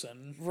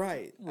person.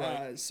 Right.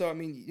 So, I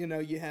mean,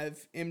 you have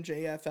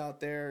MJF out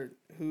there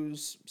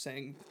who's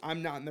saying,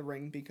 I'm not in the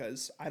ring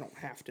because I don't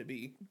have to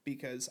be,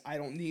 because I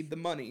don't need the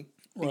money,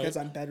 because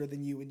I'm better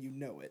than you and you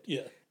know it.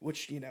 Yeah.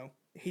 Which,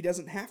 he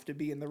doesn't have to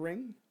be in the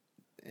ring.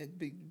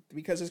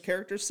 Because his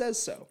character says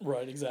so.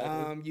 Right,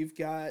 exactly. You've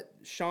got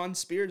Sean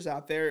Spears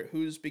out there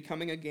who's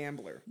becoming a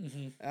gambler.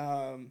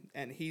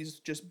 And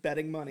he's just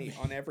betting money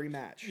on every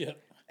match. Yeah.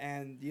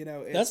 And,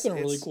 that's been a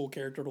really cool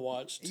character to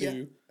watch, too.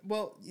 Yeah.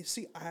 Well, you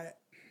see,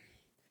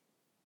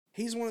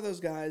 he's one of those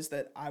guys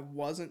that I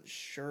wasn't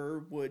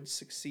sure would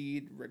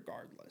succeed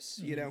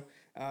regardless.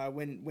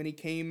 When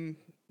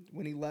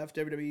he left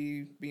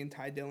WWE being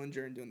Ty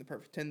Dillinger and doing the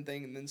Perfect 10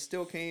 thing, and then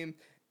still came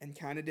and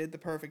kind of did the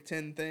Perfect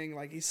 10 thing.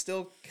 Like, he's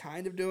still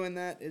kind of doing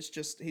that. It's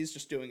just, he's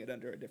just doing it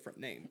under a different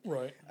name.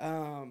 Right.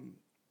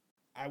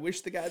 I wish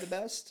the guy the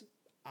best.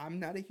 I'm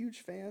not a huge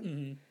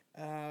fan.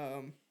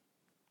 I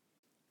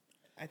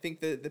think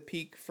the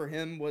peak for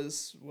him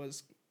was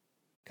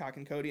Cock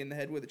and Cody in the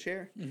head with a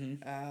chair.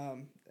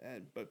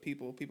 But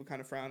people kind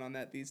of frown on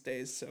that these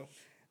days, so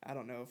I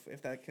don't know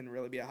if that can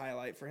really be a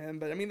highlight for him.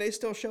 But, I mean, they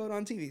still show it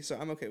on TV, so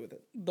I'm okay with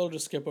it. They'll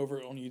just skip over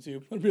it on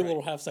YouTube. It'll be a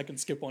little half-second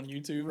skip on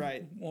YouTube.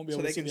 Right. Won't be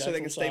able to see the actual so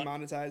they can stay shot.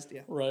 monetized,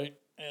 yeah. Right.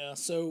 Yeah,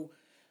 so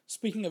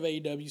speaking of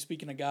AEW,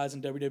 speaking of guys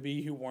in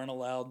WWE who weren't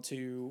allowed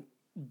to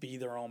be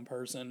their own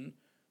person,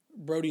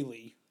 Brody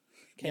Lee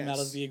came out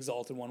as the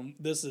Exalted One.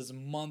 This is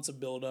months of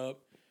build-up.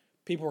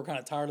 People were kind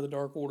of tired of the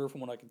Dark Order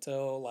from what I could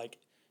tell. Like,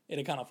 it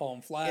had kind of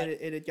fallen flat.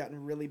 It had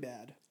gotten really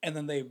bad. And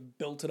then they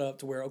built it up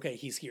to where, okay,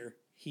 he's here.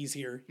 He's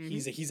here.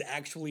 He's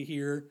actually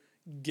here.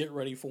 Get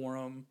ready for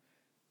him.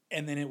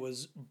 And then it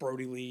was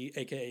Brody Lee,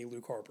 a.k.a.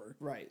 Luke Harper.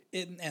 Right.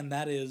 And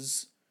that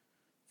is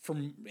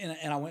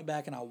and I went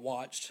back and I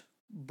watched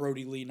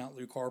Brody Lee, not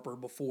Luke Harper,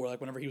 before, like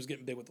whenever he was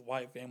getting big with the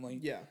Wyatt family.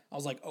 Yeah. I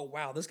was like, oh,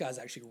 wow, this guy's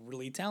actually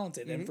really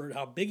talented. And for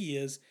how big he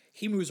is,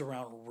 he moves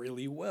around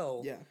really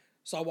well. Yeah.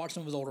 So I watched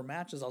some of his older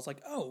matches. I was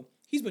like, oh,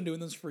 he's been doing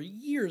this for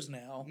years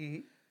now.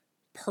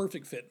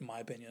 Perfect fit, in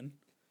my opinion.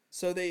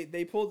 So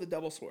they pulled the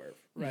double swerve,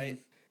 right?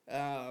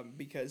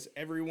 Because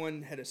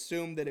everyone had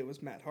assumed that it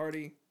was Matt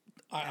Hardy.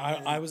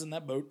 I was in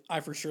that boat.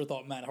 I for sure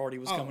thought Matt Hardy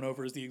was coming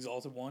over as the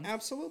Exalted One.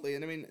 Absolutely.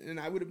 And I mean, and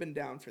I would have been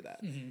down for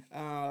that.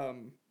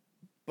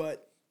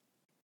 But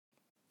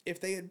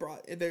if they had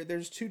brought,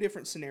 there's two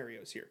different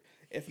scenarios here.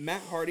 If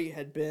Matt Hardy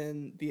had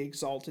been the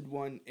Exalted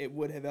One, it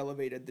would have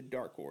elevated the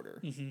Dark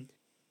Order.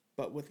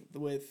 But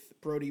with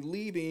Brody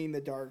Lee being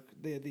the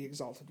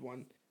Exalted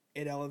One,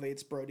 it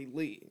elevates Brody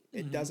Lee.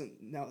 It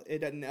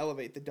doesn't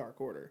elevate the Dark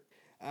Order.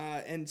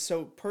 And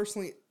so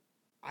personally,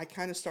 I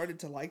kind of started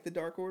to like the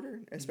Dark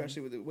Order,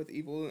 especially with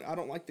Evil. I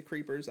don't like the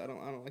creepers. I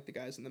don't like the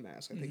guys in the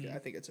mask. I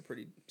think it's a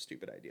pretty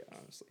stupid idea,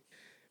 honestly.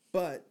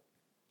 But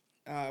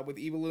with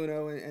Evil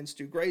Uno and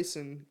Stu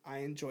Grayson, I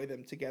enjoy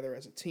them together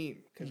as a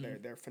team because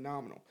they're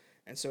phenomenal.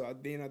 And so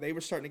they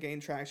were starting to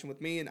gain traction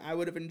with me, and I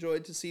would have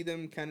enjoyed to see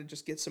them kind of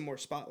just get some more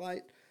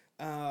spotlight.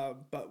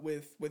 But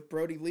with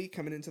Brody Lee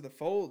coming into the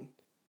fold,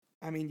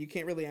 I mean, you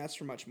can't really ask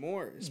for much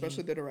more,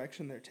 especially the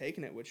direction they're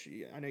taking it, which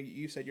I know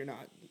you said you're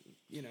not,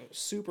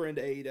 super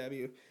into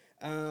AEW.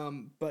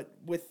 But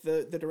with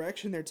the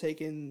direction they're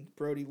taking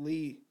Brody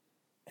Lee,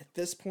 at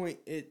this point,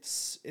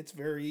 it's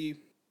very,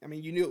 I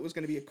mean, you knew it was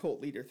going to be a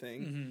cult leader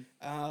thing.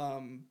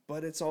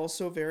 But it's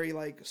also very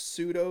like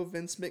pseudo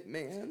Vince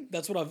McMahon.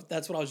 That's what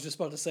I was just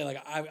about to say.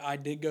 Like I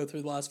did go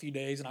through the last few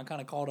days and I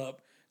kind of caught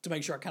up to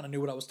make sure I kind of knew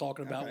what I was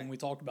talking about when we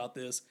talked about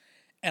this.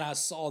 And I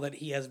saw that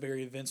he has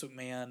very Vince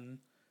McMahon,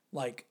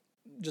 like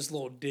just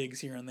little digs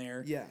here and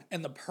there. Yeah.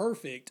 And the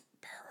perfect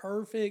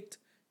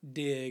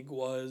dig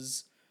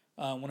was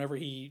whenever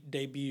he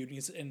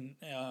debuted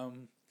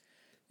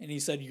and he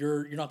said,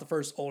 "You're not the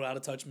first out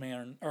of touch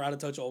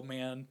old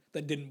man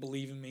that didn't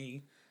believe in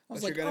me." I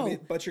was but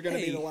you're gonna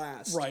be the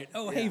last. Right.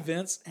 Oh, hey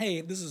Vince. Hey,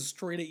 this is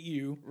straight at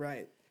you.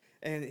 Right.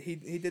 And he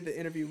did the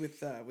interview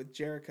with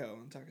Jericho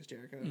and Talk is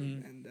Jericho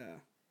and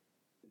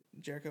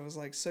Jericho was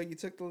like, "So you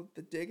took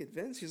the dig at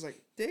Vince?" He's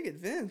like, "Dig at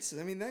Vince?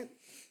 I mean that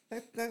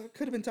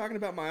could have been talking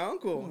about my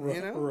uncle,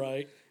 you know?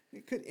 Right.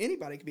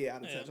 Anybody could be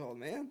out of touch, old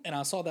man." And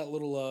I saw that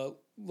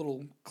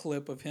little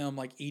clip of him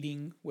like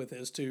eating with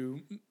his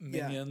two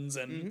minions,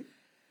 and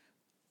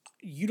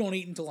you don't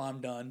eat until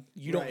I'm done.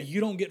 You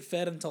don't get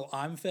fed until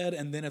I'm fed,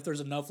 and then if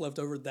there's enough left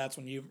over, that's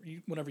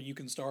when whenever you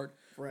can start.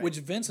 Right. Which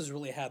Vince has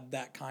really had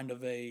that kind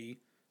of a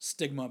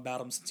stigma about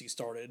him since he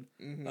started.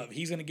 Of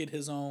he's gonna get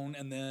his own,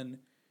 and then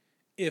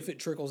if it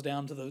trickles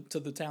down to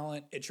the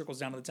talent, it trickles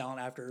down to the talent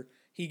after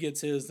he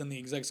gets his, then the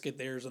execs get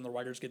theirs, and the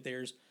writers get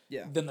theirs.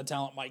 Yeah. Then the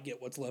talent might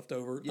get what's left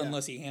over,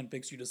 unless he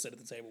handpicks you to sit at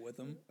the table with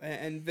him.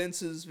 And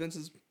Vince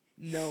is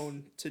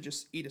known to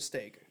just eat a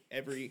steak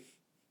every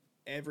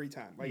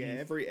time. Like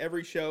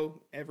every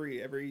show,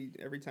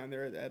 every time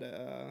they're at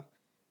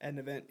an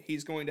event,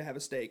 he's going to have a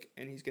steak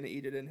and he's going to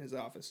eat it in his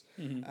office.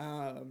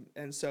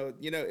 And so,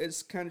 you know,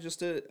 it's kind of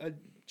just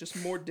just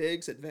more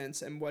digs at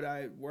Vince. And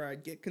where I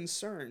get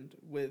concerned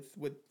with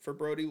for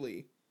Brody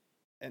Lee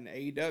and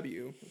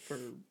AEW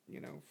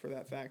for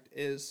that fact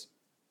is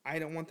I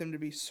don't want them to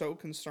be so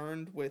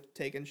concerned with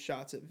taking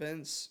shots at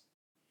Vince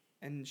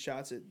and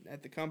shots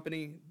at the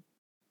company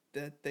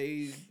that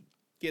they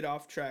get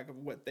off track of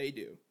what they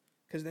do.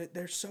 Because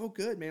they're so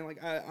good, man.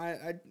 Like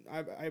I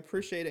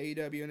appreciate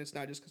AEW, and it's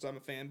not just because I'm a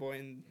fanboy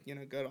and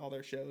go to all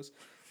their shows.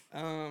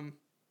 I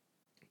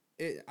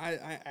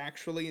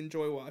actually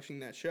enjoy watching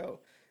that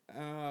show.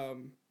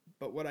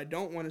 But what I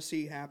don't want to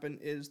see happen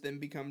is them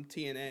become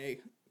TNA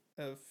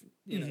of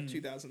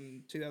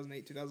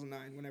 2008,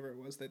 2009, whenever it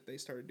was that they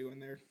started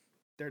doing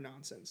their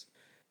nonsense.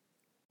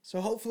 So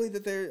hopefully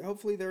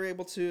they're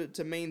able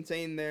to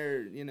maintain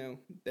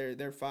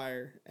their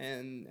fire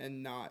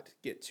and not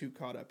get too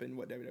caught up in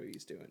what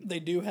WWE's doing. They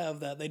do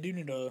have that. They do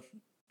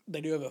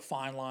have a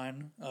fine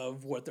line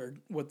of what they're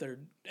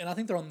and I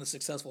think they're on the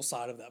successful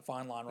side of that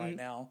fine line right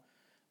now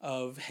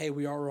of, hey,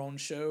 we are our own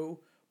show,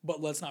 but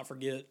let's not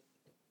forget,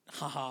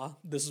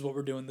 this is what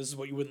we're doing. This is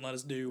what you wouldn't let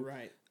us do.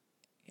 Right.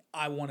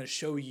 I want to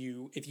show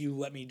you, if you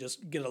let me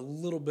just get a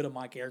little bit of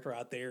my character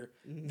out there,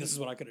 this is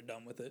what I could have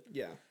done with it.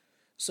 Yeah.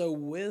 So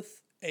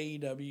with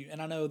AEW,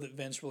 and I know that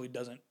Vince really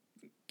doesn't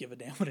give a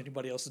damn what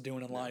anybody else is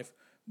doing in life,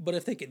 but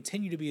if they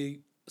continue to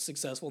be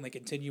successful and they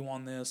continue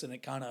on this and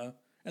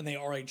and they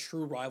are a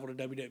true rival to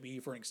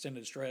WWE for an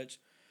extended stretch,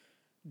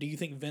 do you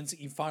think Vince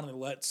finally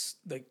lets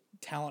the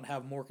talent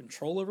have more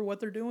control over what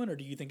they're doing, or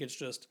do you think it's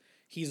just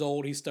he's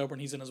old, he's stubborn,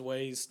 he's in his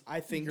ways?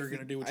 I think you're going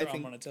to do what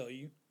I'm going to tell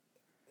you.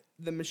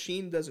 The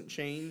machine doesn't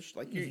change.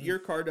 Like your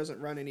car doesn't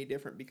run any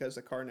different because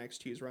the car next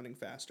to you is running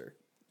faster.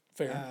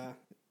 Fair.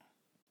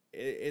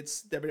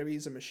 It's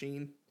WWE's a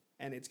machine,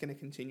 and it's going to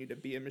continue to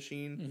be a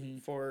machine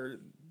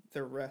for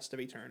the rest of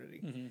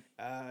eternity.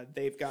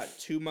 They've got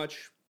too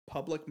much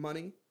public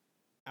money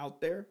out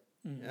there.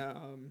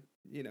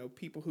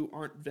 People who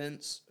aren't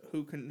Vince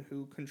who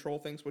control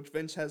things, which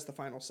Vince has the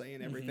final say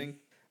in everything.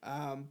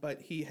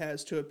 But he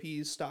has to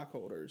appease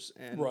stockholders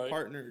and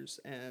partners,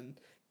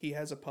 and he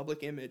has a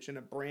public image and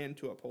a brand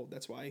to uphold.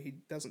 That's why he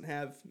doesn't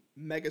have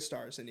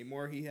megastars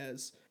anymore. He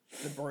has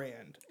the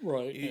brand.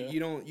 Right. You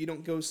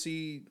don't go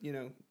see,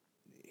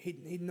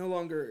 he no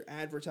longer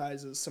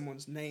advertises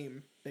someone's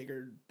name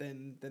bigger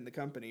than the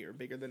company or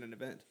bigger than an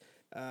event.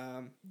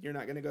 You're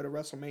not going to go to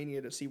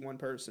WrestleMania to see one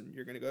person.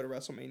 You're going to go to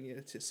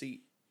WrestleMania to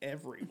see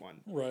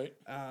everyone. Right.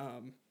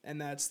 And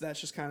that's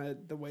just kind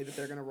of the way that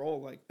they're going to roll.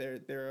 Like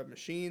they're a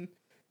machine.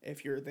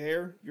 If you're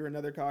there, you're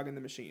another cog in the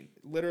machine.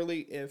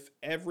 Literally, if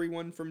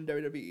everyone from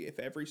WWE, if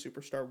every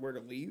superstar were to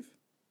leave,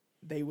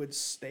 they would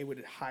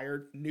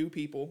hire new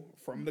people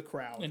from the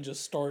crowd and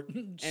just start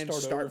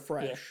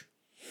fresh.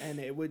 Yeah. And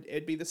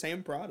it'd be the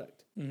same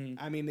product.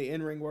 I mean, the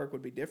in-ring work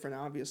would be different,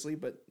 obviously,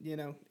 but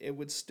it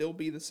would still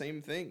be the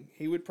same thing.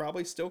 He would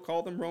probably still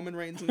call them Roman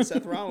Reigns and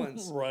Seth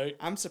Rollins. Right.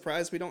 I'm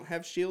surprised we don't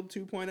have Shield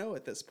 2.0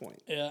 at this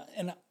point. Yeah,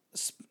 and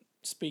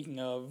speaking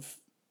of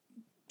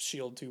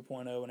Shield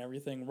 2.0 and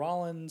everything,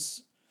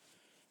 Rollins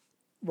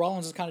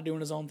is kind of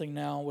doing his own thing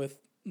now with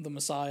the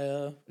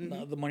Messiah,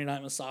 the Monday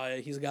Night Messiah.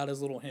 He's got his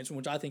little henchman,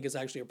 which I think is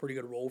actually a pretty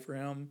good role for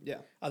him. Yeah.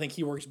 I think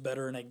he works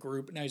better in a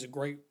group. Now, he's a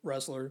great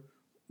wrestler,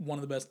 one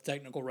of the best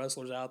technical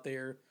wrestlers out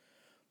there,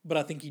 but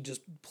I think he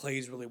just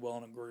plays really well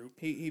in a group.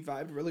 He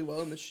vibed really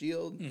well in the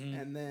Shield,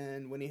 and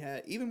then when he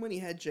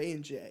had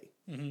J&J,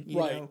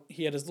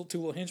 he had his two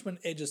little henchmen.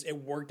 It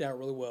worked out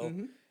really well.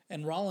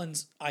 And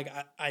Rollins,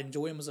 I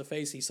enjoy him as a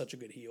face. He's such a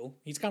good heel.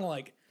 He's kind of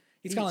like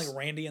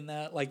Randy in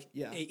that. Like,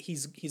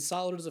 he's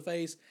solid as a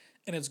face,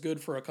 and it's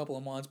good for a couple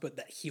of months. But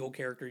that heel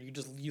character,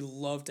 you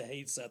love to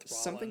hate Seth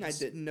Rollins. Something I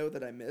didn't know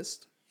that I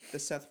missed: the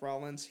Seth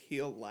Rollins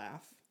heel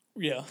laugh.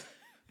 Yeah.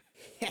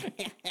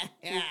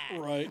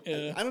 Right.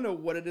 Yeah. I don't know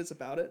what it is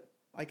about it.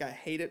 Like, I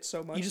hate it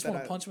so much. You just want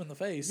to punch him in the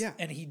face. Yeah.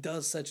 And he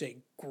does such a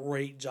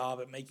great job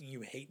at making you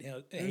hate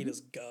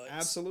his guts.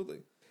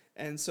 Absolutely.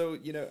 And so,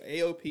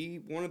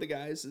 AOP, one of the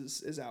guys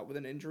is out with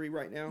an injury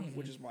right now,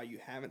 which is why you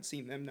haven't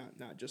seen them,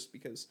 not just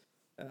because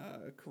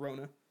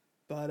Corona.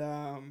 But,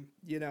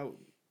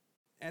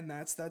 And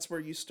that's where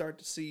you start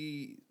to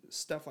see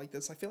stuff like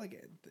this. I feel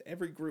like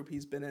every group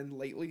he's been in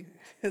lately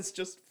has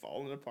just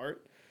fallen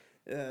apart.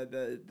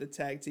 The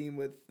tag team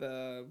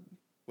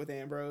with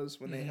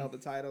Ambrose when they held the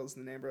titles,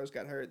 and then Ambrose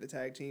got hurt. The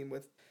tag team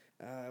with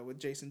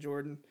Jason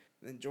Jordan,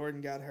 and then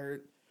Jordan got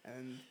hurt,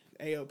 and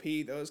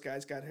AOP, those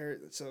guys got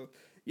hurt. So,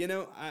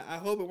 I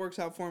hope it works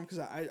out for him, because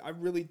I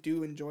really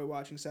do enjoy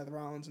watching Seth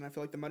Rollins, and I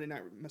feel like the Monday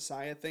Night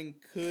Messiah thing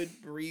could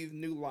breathe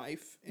new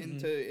life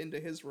into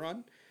his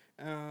run,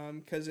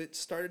 because it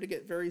started to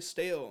get very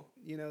stale.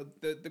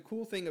 The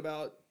cool thing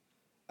about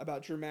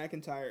Drew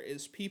McIntyre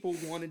is people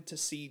wanted to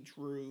see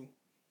Drew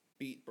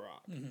beat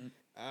Brock.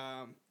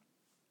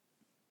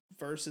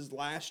 Versus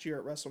last year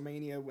at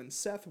WrestleMania when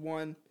Seth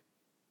won,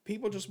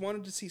 people just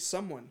wanted to see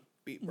someone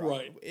beat Brock.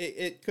 Right.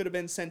 It could have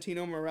been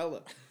Santino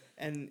Marella,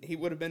 and he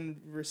would have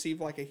been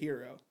received like a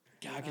hero.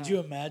 God, could you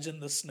imagine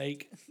the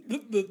snake,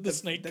 the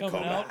snake coming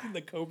cobra. out,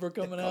 the cobra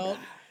coming out,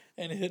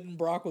 and hitting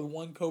Brock with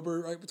one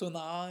cobra right between the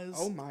eyes?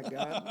 Oh my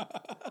God,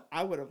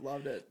 I would have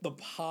loved it. The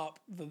pop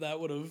that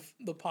would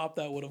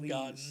have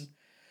gotten.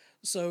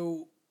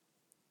 So,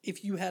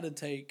 if you had to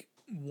take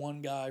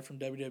one guy from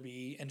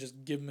WWE and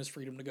just give him his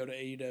freedom to go to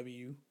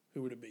AEW,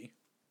 who would it be?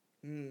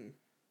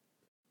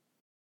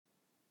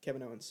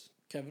 Kevin Owens.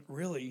 Kevin,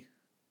 really?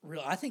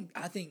 I think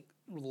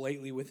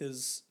lately with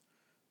his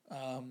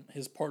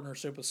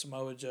partnership with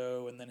Samoa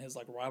Joe, and then his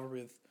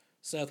rivalry with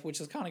Seth, which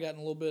has kind of gotten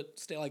a little bit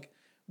stale. Like,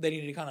 they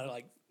need to kind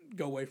of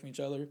go away from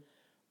each other.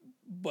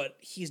 But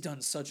he's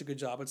done such a good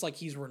job. It's like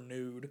he's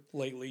renewed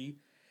lately.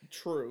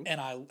 True. And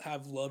I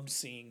have loved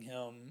seeing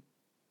him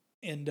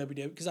in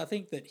WWE, because I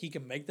think that he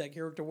can make that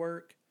character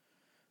work.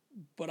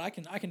 But I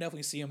can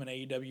definitely see him in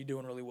AEW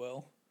doing really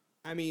well.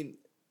 I mean,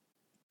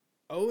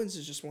 Owens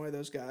is just one of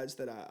those guys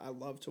that I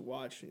love to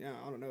watch.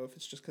 I don't know if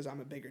it's just because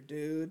I'm a bigger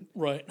dude.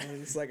 Right.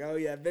 And it's like, oh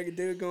yeah, bigger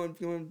dude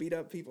going beat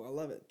up people. I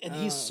love it. And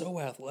he's so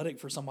athletic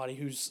for somebody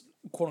who's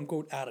quote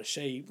unquote out of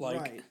shape.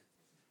 Right.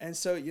 And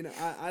so,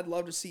 I'd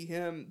love to see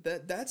him.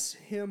 That's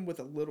him with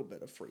a little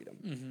bit of freedom.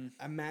 Mm-hmm.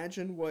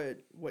 Imagine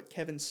what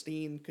Kevin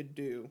Steen could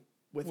do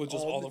with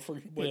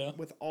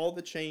all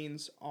the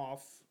chains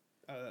off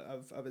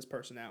of his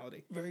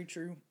personality. Very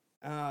true.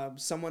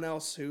 Someone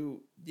else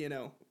who,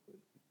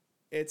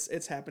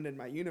 it's happened in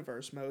my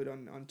universe mode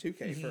on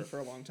 2K for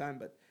a long time,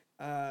 but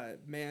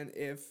man,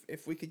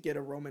 if we could get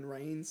a Roman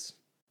Reigns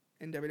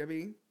in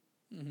WWE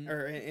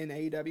or in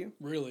AEW,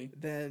 really,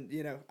 then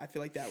I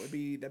feel like that'd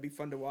be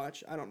fun to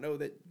watch. I don't know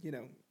that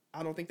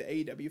I don't think the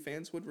AEW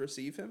fans would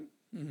receive him,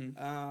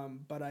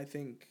 but I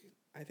think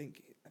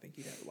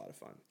he'd have a lot of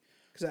fun,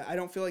 because I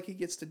don't feel like he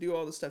gets to do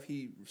all the stuff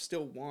he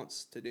still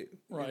wants to do.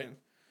 Right.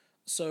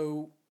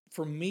 So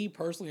for me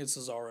personally, it's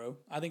Cesaro.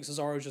 I think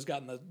Cesaro's just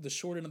gotten the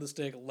short end of the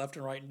stick left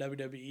and right in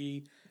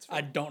WWE.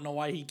 I don't know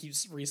why he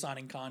keeps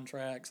re-signing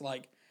contracts.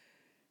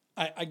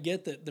 I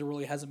get that there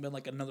really hasn't been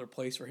another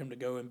place for him to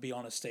go and be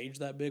on a stage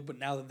that big, but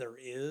now that there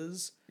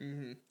is,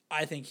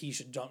 I think he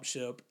should jump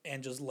ship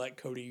and just let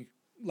Cody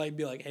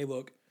be like, hey,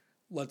 look,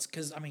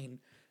 because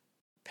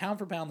pound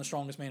for pound, the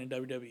strongest man in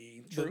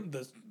WWE. True.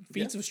 The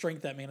feats of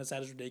strength that man has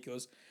had is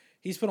ridiculous.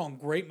 He's put on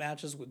great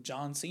matches with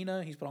John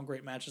Cena. He's put on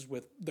great matches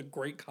with the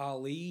great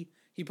Khali.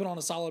 He put on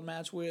a solid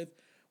match with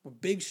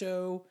Big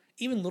Show.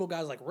 Even little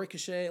guys like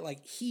Ricochet.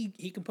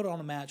 He can put on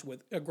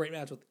a great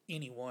match with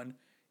anyone.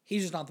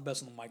 He's just not the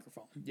best on the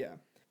microphone. Yeah.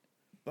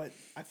 But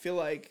I feel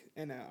like,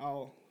 and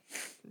I'll,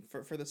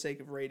 for the sake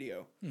of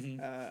radio,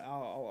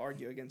 I'll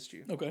argue against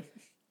you. Okay.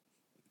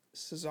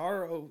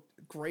 Cesaro,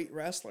 great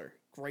wrestler,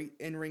 great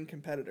in-ring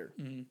competitor.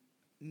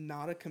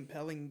 Not a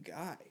compelling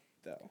guy,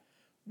 though.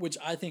 Which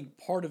I think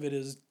part of it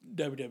is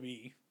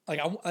WWE.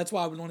 That's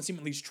why I would want to see him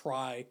at least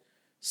try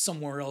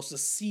somewhere else to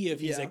see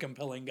if he's a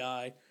compelling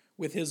guy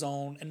with his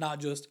own, and not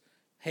just,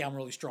 hey, I'm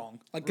really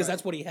strong. Because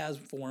that's what he has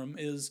for him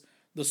is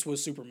the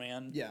Swiss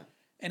Superman. Yeah.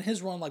 And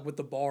his run, with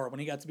the Bar, when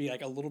he got to be,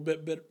 a little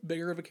bit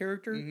bigger of a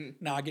character.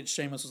 Now, I get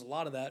Sheamus was a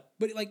lot of that.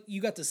 But,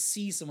 you got to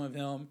see some of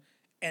him,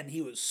 and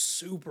he was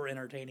super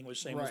entertaining with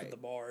Sheamus with the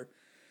Bar.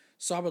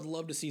 So I would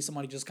love to see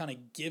somebody just kind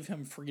of give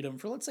him freedom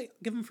for,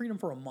 give him freedom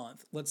for a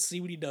month. Let's see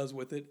what he does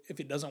with it.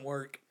 If it doesn't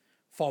work,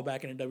 fall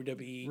back into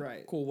WWE.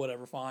 Right. Cool,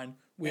 whatever, fine.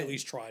 We at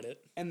least tried it.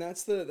 And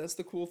that's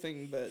the cool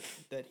thing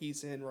that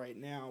he's in right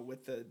now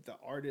with the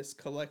Artist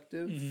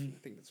Collective. I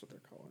think that's what they're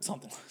calling it.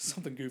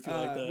 Something goofy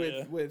like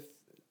that. With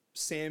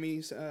Sammy,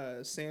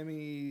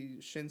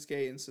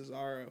 Shinsuke, and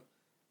Cesaro.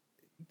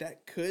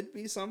 That could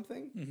be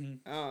something.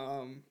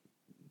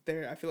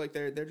 I feel like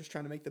they're just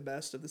trying to make the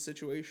best of the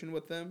situation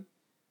with them.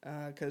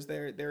 Because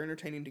they're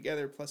entertaining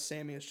together. Plus,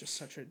 Sammy is just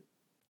such a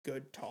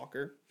good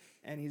talker,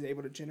 and he's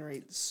able to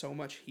generate so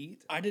much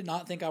heat. I did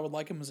not think I would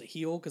like him as a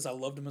heel because I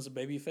loved him as a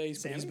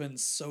babyface, but he's been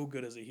so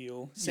good as a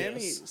heel.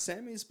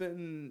 Sammy's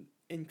been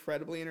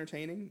incredibly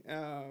entertaining.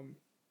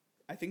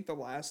 I think the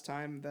last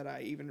segment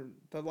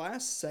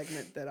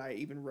that I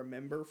even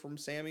remember from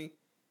Sammy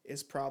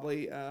is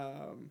probably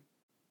I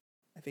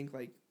think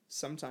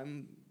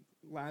sometime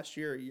last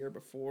year or a year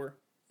before,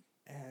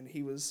 and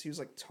he was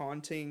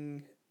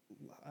taunting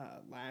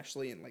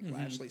Lashley and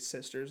Lashley's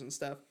sisters and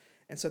stuff,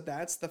 And so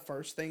that's the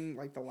first thing,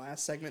 like the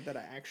last segment that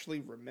I actually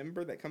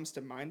remember that comes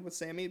to mind with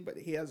Sammy, but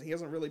he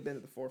hasn't really been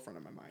at the forefront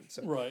of my mind.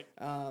 So Right.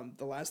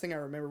 the last thing I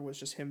remember was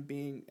just him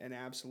being an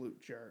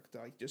absolute jerk,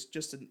 like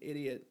just an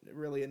idiot,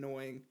 really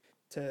annoying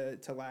to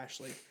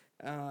Lashley.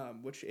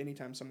 Which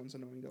anytime someone's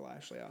annoying to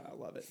Lashley, I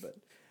love it. But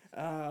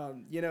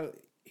you know,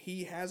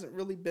 he hasn't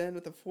really been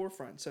at the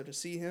forefront. So to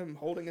see him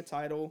holding a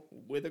title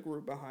with a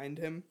group behind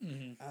him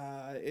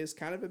is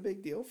kind of a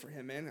big deal for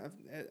him, man.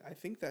 I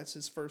think that's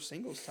his first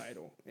singles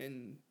title.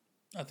 And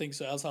I think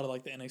so. Outside of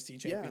like the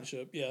NXT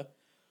Championship. Yeah.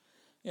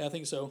 I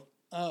think so.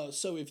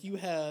 So if you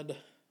had,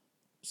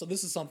 so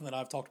this is something that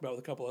I've talked about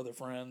with a couple other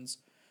friends,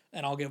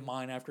 and I'll give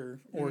mine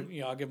after, or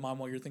I'll give mine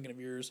while you're thinking of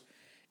yours.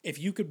 If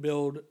you could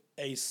build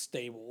a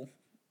stable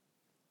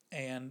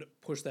and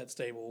push that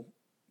stable,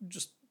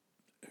 just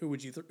who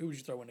would you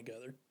throw in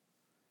together?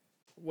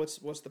 What's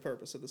the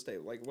purpose of the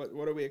stable? Like,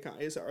 what are we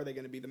accomplishing? Are they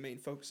going to be the main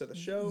focus of the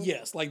show?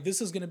 Yes, like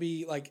this is going to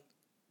be like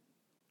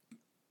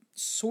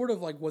sort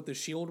of like what the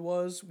Shield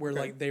was, where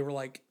like they were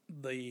like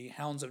the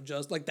Hounds of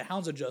Justice, like the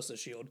Hounds of Justice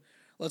Shield.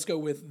 Let's go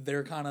with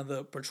they're kind of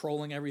the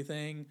patrolling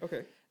everything.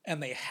 Okay.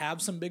 And they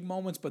have some big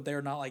moments, but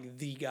they're not like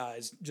the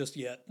guys just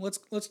yet. Let's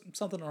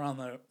something around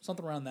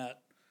that.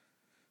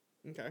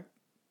 Okay.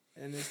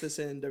 And is this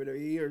in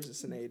WWE or is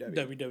this in AEW?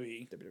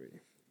 WWE. WWE.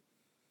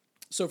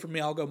 So for me,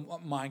 I'll go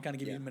mine. Kind of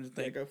give you a minute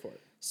to think. Yeah, go for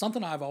it.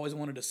 Something I've always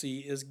wanted to see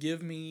is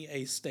give me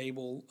a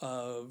stable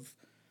of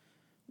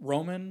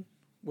Roman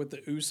with the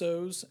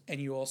Usos, and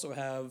you also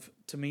have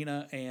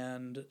Tamina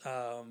and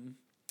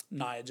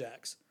Nia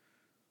Jax.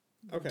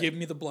 Okay. Give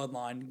me the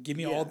bloodline. Give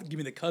me Give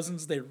me the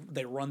cousins.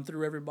 They run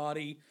through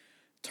everybody.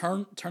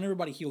 Turn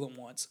everybody heel at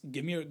once.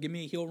 Give me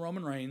a heel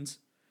Roman Reigns.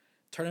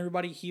 Turn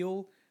everybody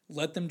heel.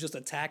 Let them just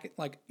attack it,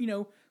 like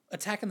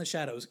attack in the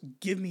shadows.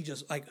 Give me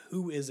just like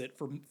who is it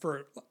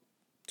for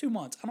 2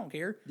 months? I don't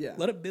care. Yeah.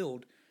 Let it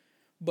build.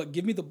 But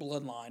give me the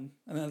bloodline,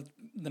 and then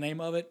the name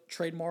of it,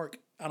 trademark.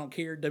 I don't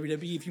care.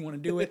 WWE, if you want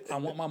to do it, I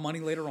want my money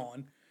later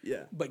on.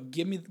 Yeah. But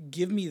give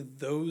me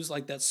those,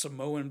 like that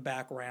Samoan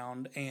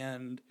background,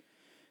 and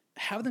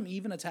have them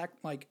even attack,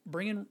 like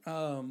bring in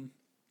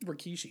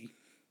Rikishi.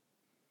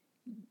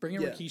 Bring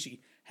in Rikishi.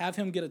 Have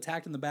him get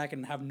attacked in the back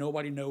and have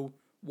nobody know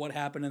what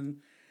happened, and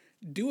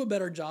do a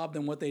better job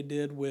than what they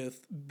did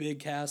with Big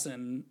Cass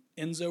and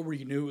Enzo, where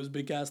you knew it was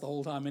Big Cass the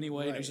whole time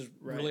anyway, and it was just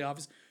really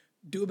obvious.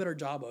 Do a better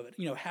job of it.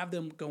 Have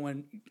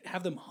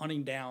them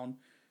hunting down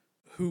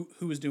who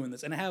is doing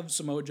this, and have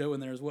Samoa Joe in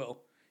there as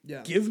well.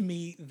 Yeah. Give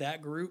me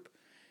that group,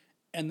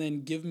 and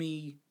then give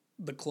me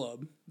the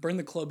club. Bring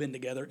the club in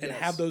together, and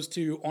have those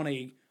two on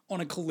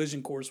a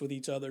collision course with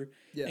each other,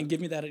 and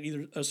give me that at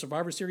either a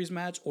Survivor Series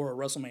match or a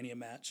WrestleMania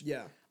match.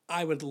 Yeah.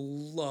 I would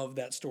love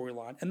that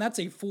storyline, and that's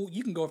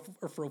you can go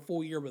for a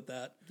full year with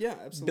that. Yeah,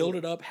 absolutely. Build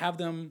it up, have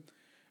them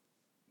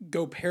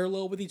go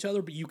parallel with each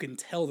other, but you can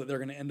tell that they're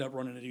going to end up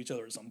running into each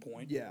other at some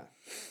point. Yeah.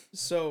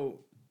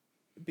 So,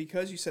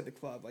 because you said the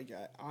club, like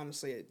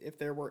honestly, if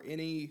there were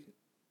any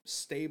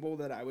stable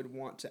that I would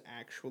want to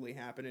actually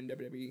happen in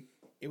WWE,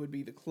 it would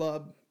be the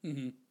club,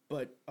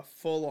 but a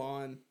full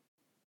on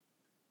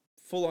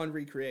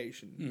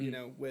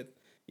recreation. With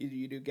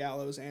you do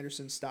Gallows,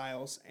 Anderson,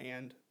 Styles,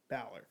 and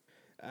Balor.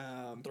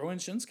 Throw in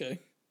Shinsuke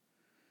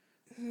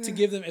to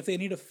give them, if they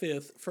need a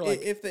fifth for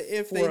like if they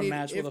a need,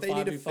 match with a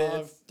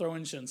 5v5, throw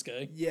in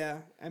Shinsuke. Yeah,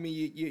 I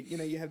mean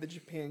you have the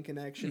Japan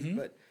connection,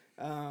 but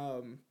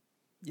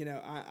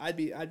I'd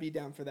be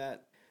down for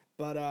that.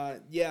 But I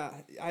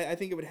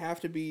think it would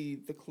have to be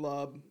the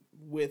club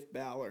with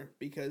Balor,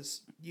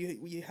 because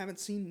you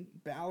haven't seen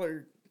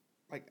Balor.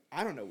 Like,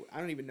 I don't know. I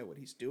don't even know what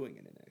he's doing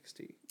in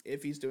NXT,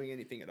 if he's doing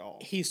anything at all.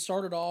 He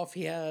started off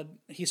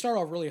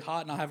really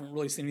hot, and I haven't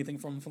really seen anything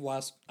from him for the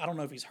last. I don't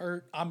know if he's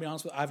hurt. I'll be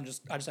honest with you, I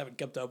just haven't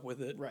kept up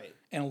with it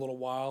in a little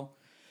while.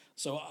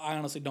 So I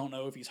honestly don't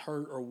know if he's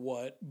hurt or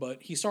what.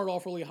 But he started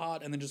off really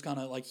hot, and then just kind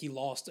of like he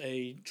lost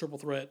a triple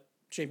threat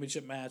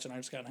championship match, and I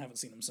just kind of haven't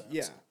seen him since.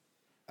 Yeah.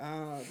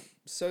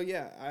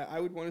 I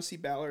would want to see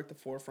Balor at the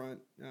forefront.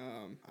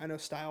 I know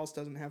Styles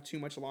doesn't have too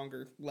much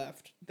longer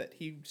left, that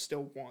he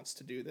still wants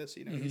to do this.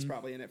 He's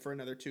probably in it for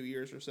another 2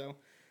 years or so.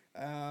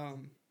 But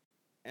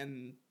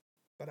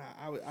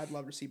I'd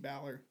love to see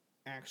Balor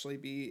actually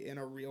be in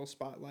a real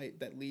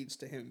spotlight that leads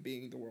to him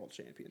being the world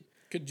champion.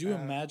 Could you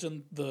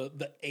imagine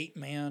the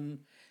 8-man,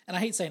 and I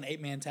hate saying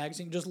 8-man tag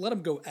team, just let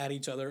them go at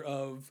each other,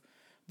 of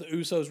the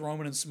Usos,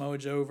 Roman, and Samoa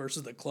Joe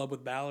versus the club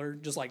with Balor,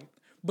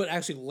 but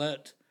actually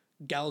let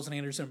Gallows and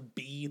Anderson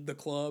be the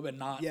club and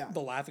not the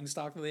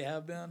laughingstock that they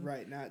have been.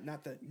 Right,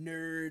 not the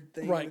nerd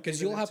thing. Right,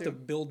 because you'll have to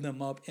build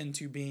them up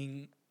into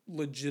being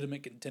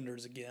legitimate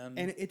contenders again.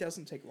 And it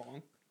doesn't take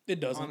long.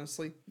 It doesn't.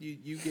 Honestly,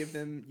 you give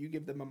them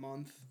a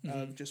month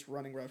of just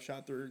running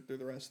roughshod through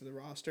the rest of the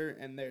roster,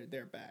 and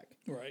they're back.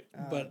 Right,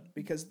 but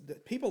because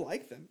people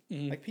like them,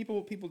 like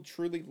people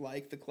truly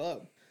like the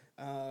club,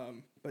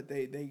 but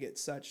they get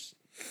such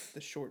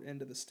the short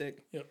end of the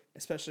stick. Yep.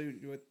 Especially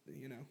with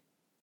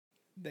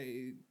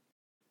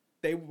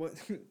they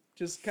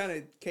just kind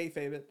of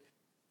kayfabe it.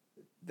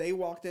 They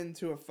walked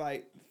into a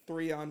fight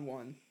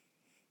 3-on-1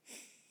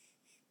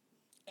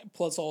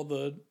 plus all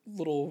the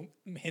little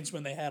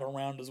henchmen they had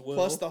around as well.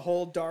 Plus the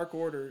whole Dark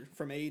Order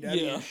from AEW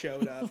Yeah.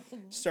 showed up,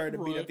 started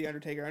to beat Right. up the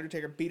Undertaker.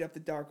 Undertaker beat up the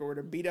Dark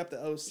Order, beat up the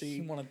He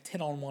OC, won a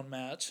 10-on-1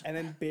 match. and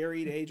then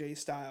buried AJ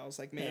Styles.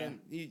 Like,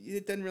 man,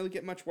 it doesn't really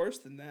get much worse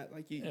than that.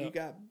 Like, you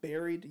got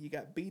buried, you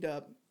got beat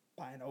up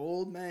by an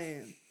old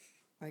man.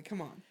 Like,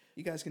 come on,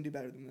 you guys can do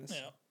better than this.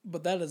 Yeah,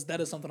 but that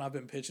is something I've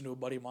been pitching to a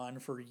buddy of mine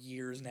for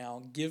years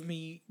now. Give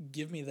me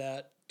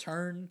that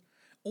turn,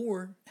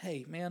 or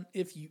hey, man,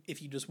 if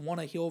you just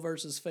want a heel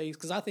versus face,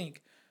 because I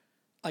think,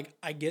 like,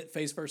 I get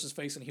face versus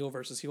face and heel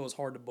versus heel is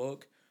hard to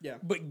book. Yeah.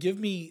 But give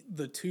me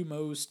two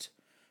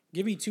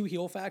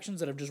heel factions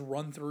that have just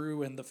run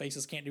through and the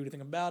faces can't do anything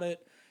about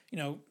it. You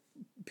know,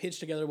 pitch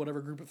together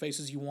whatever group of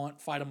faces you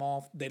want, fight them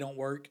off. They don't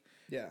work.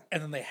 Yeah.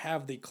 And then they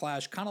have the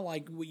clash, kind of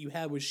like what you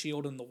had with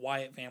Shield and the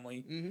Wyatt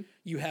family. Mm-hmm.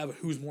 You have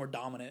who's more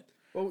dominant.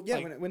 Well, yeah.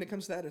 Like- when it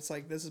comes to that, it's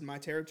like, this is my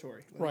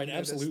territory. Like, Right, you know,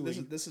 absolutely.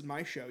 This is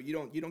my show. You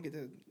don't get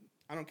to.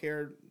 I don't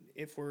care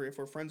if we're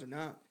friends or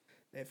not.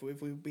 If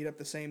we beat up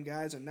the same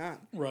guys or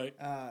not. Right.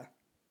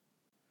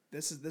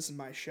 This is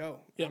my show.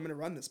 Yep. I'm going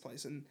to run this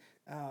place, and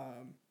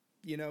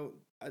you know,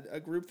 a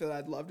group that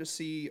I'd love to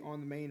see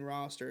on the main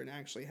roster and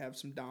actually have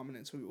some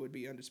dominance would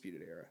be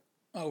Undisputed Era.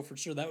 Oh, for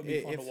sure, that would be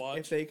fun to watch.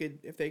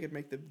 If they could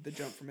make the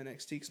jump from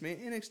NXT, because man,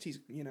 NXT's,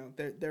 you know,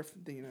 they're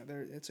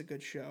it's a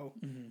good show.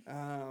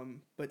 Mm-hmm.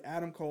 But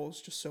Adam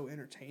Cole's just so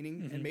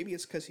entertaining, and maybe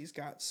it's because he's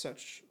got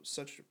such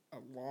a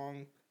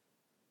long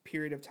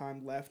period of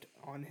time left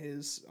on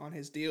his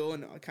deal,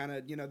 and kind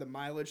of, you know, the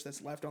mileage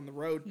that's left on the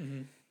road.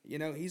 Mm-hmm. You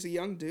know, he's a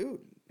young dude.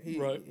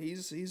 Right.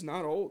 He's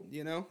not old,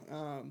 you know.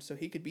 So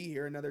he could be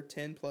here another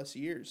 10 plus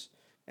years.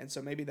 And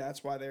so maybe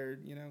that's why they're,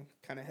 you know,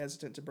 kind of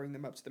hesitant to bring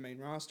them up to the main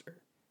roster.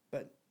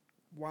 But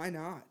why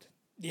not?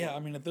 Yeah, I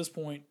mean, at this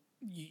point,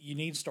 you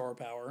need star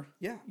power.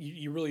 Yeah.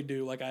 You really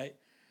do. Like, I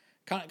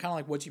kind of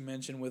like what you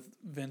mentioned with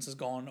Vince has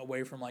gone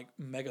away from like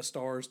mega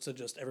stars to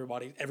just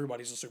everybody's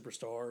a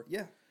superstar.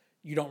 Yeah.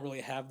 You don't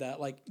really have that.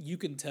 Like, you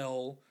can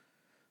tell,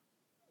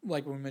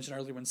 like we mentioned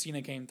earlier, when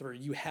Cena came through,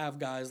 you have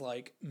guys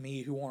like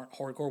me who aren't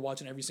hardcore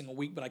watching every single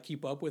week, but I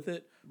keep up with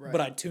it. Right.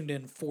 But I tuned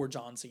in for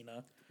John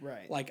Cena.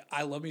 Right. Like,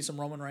 I love me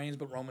some Roman Reigns,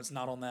 but Roman's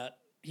not on that.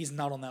 He's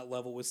not on that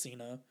level with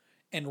Cena.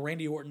 And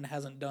Randy Orton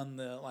hasn't done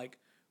the, like,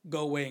 go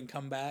away and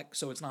come back,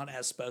 so it's not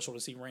as special to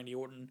see Randy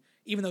Orton.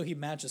 Even though he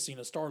matches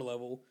Cena star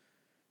level,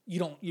 you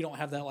don't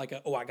have that, like,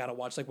 I got to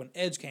watch. Like, when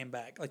Edge came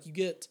back, like, you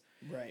get...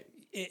 Right.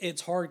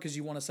 It's hard because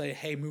you want to say,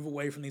 hey, move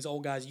away from these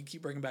old guys you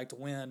keep bringing back to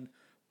win,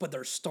 but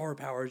their star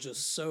power is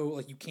just so,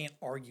 like, you can't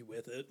argue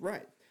with it.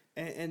 Right.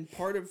 And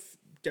part of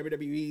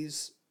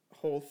WWE's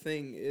whole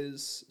thing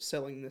is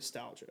selling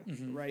nostalgia,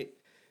 right?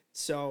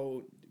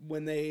 So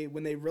when they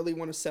really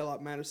want to sell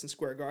out Madison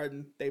Square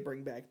Garden, they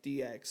bring back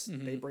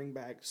DX, they bring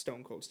back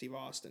Stone Cold Steve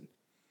Austin.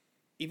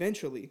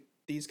 Eventually,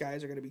 these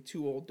guys are going to be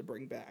too old to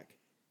bring back.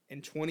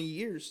 In 20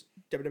 years,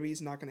 WWE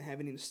is not going to have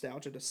any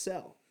nostalgia to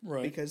sell,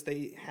 Right. because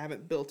they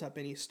haven't built up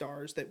any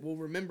stars that we'll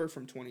remember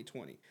from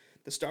 2020.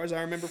 The stars I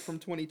remember from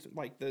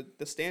the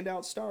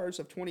standout stars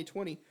of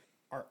 2020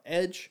 are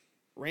Edge,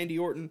 Randy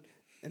Orton,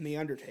 and The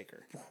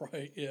Undertaker.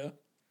 Right, yeah.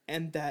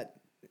 And that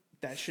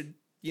should,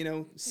 you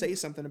know, say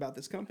something about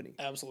this company.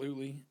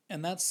 Absolutely.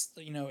 And that's,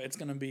 you know, it's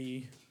going to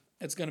be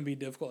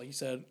difficult, like you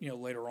said, you know,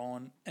 later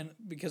on. And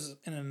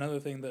another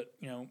thing that,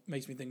 you know,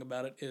 makes me think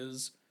about it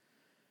is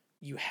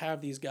you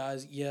have these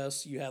guys.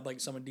 Yes, you had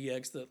like some of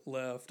DX that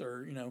left,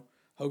 or, you know,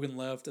 Hogan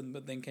left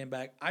but then came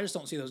back. I just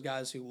don't see those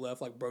guys who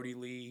left, like Brody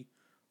Lee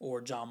or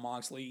Jon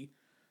Moxley,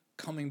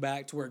 coming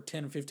back to where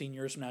 10, 15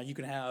 years from now you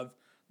can have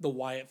the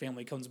Wyatt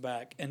family comes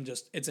back and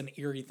just it's an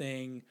eerie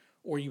thing,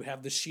 or you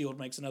have the Shield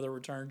makes another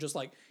return, just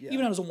like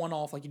even as a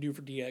one-off like you do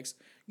for DX.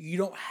 You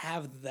don't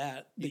have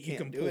that you can't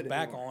can do pull it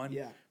back anymore. on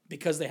Yeah.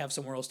 because they have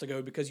somewhere else to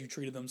go, because you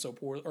treated them so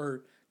poor,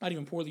 or not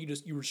even poorly,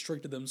 you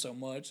restricted them so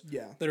much.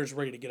 Yeah. They're just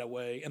ready to get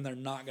away, and they're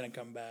not going to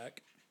come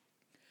back.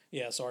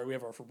 Yeah, sorry, we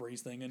have our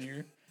Febreze thing in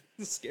here.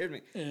 This scared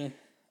me. Yeah.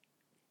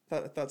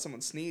 I thought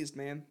someone sneezed,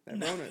 man.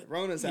 That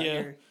Rona's out Yeah.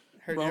 here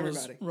hurting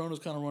everybody. Rona's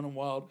kind of running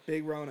wild.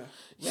 Big Rona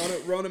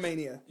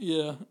mania.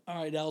 Yeah.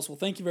 All right, Dallas. Well,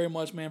 thank you very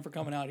much, man, for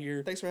coming out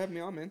here. Thanks for having me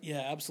on, man.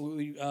 Yeah,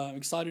 absolutely. I'm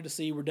excited to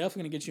see. We're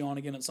definitely going to get you on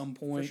again at some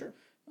point. For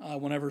sure.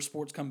 Whenever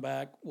sports come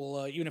back,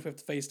 we'll even if we have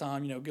to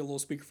FaceTime, you know, get a little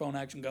speakerphone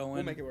action going.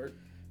 We'll make it work.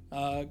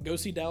 Go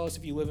see Dallas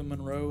if you live in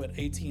Monroe at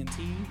AT&T. Yes,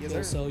 They'll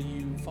sir. sell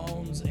you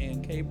phones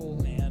and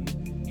cable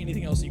and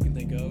anything else you can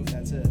think of.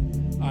 That's it.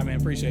 All right,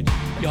 man. Appreciate you.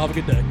 Y'all have a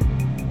good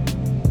day.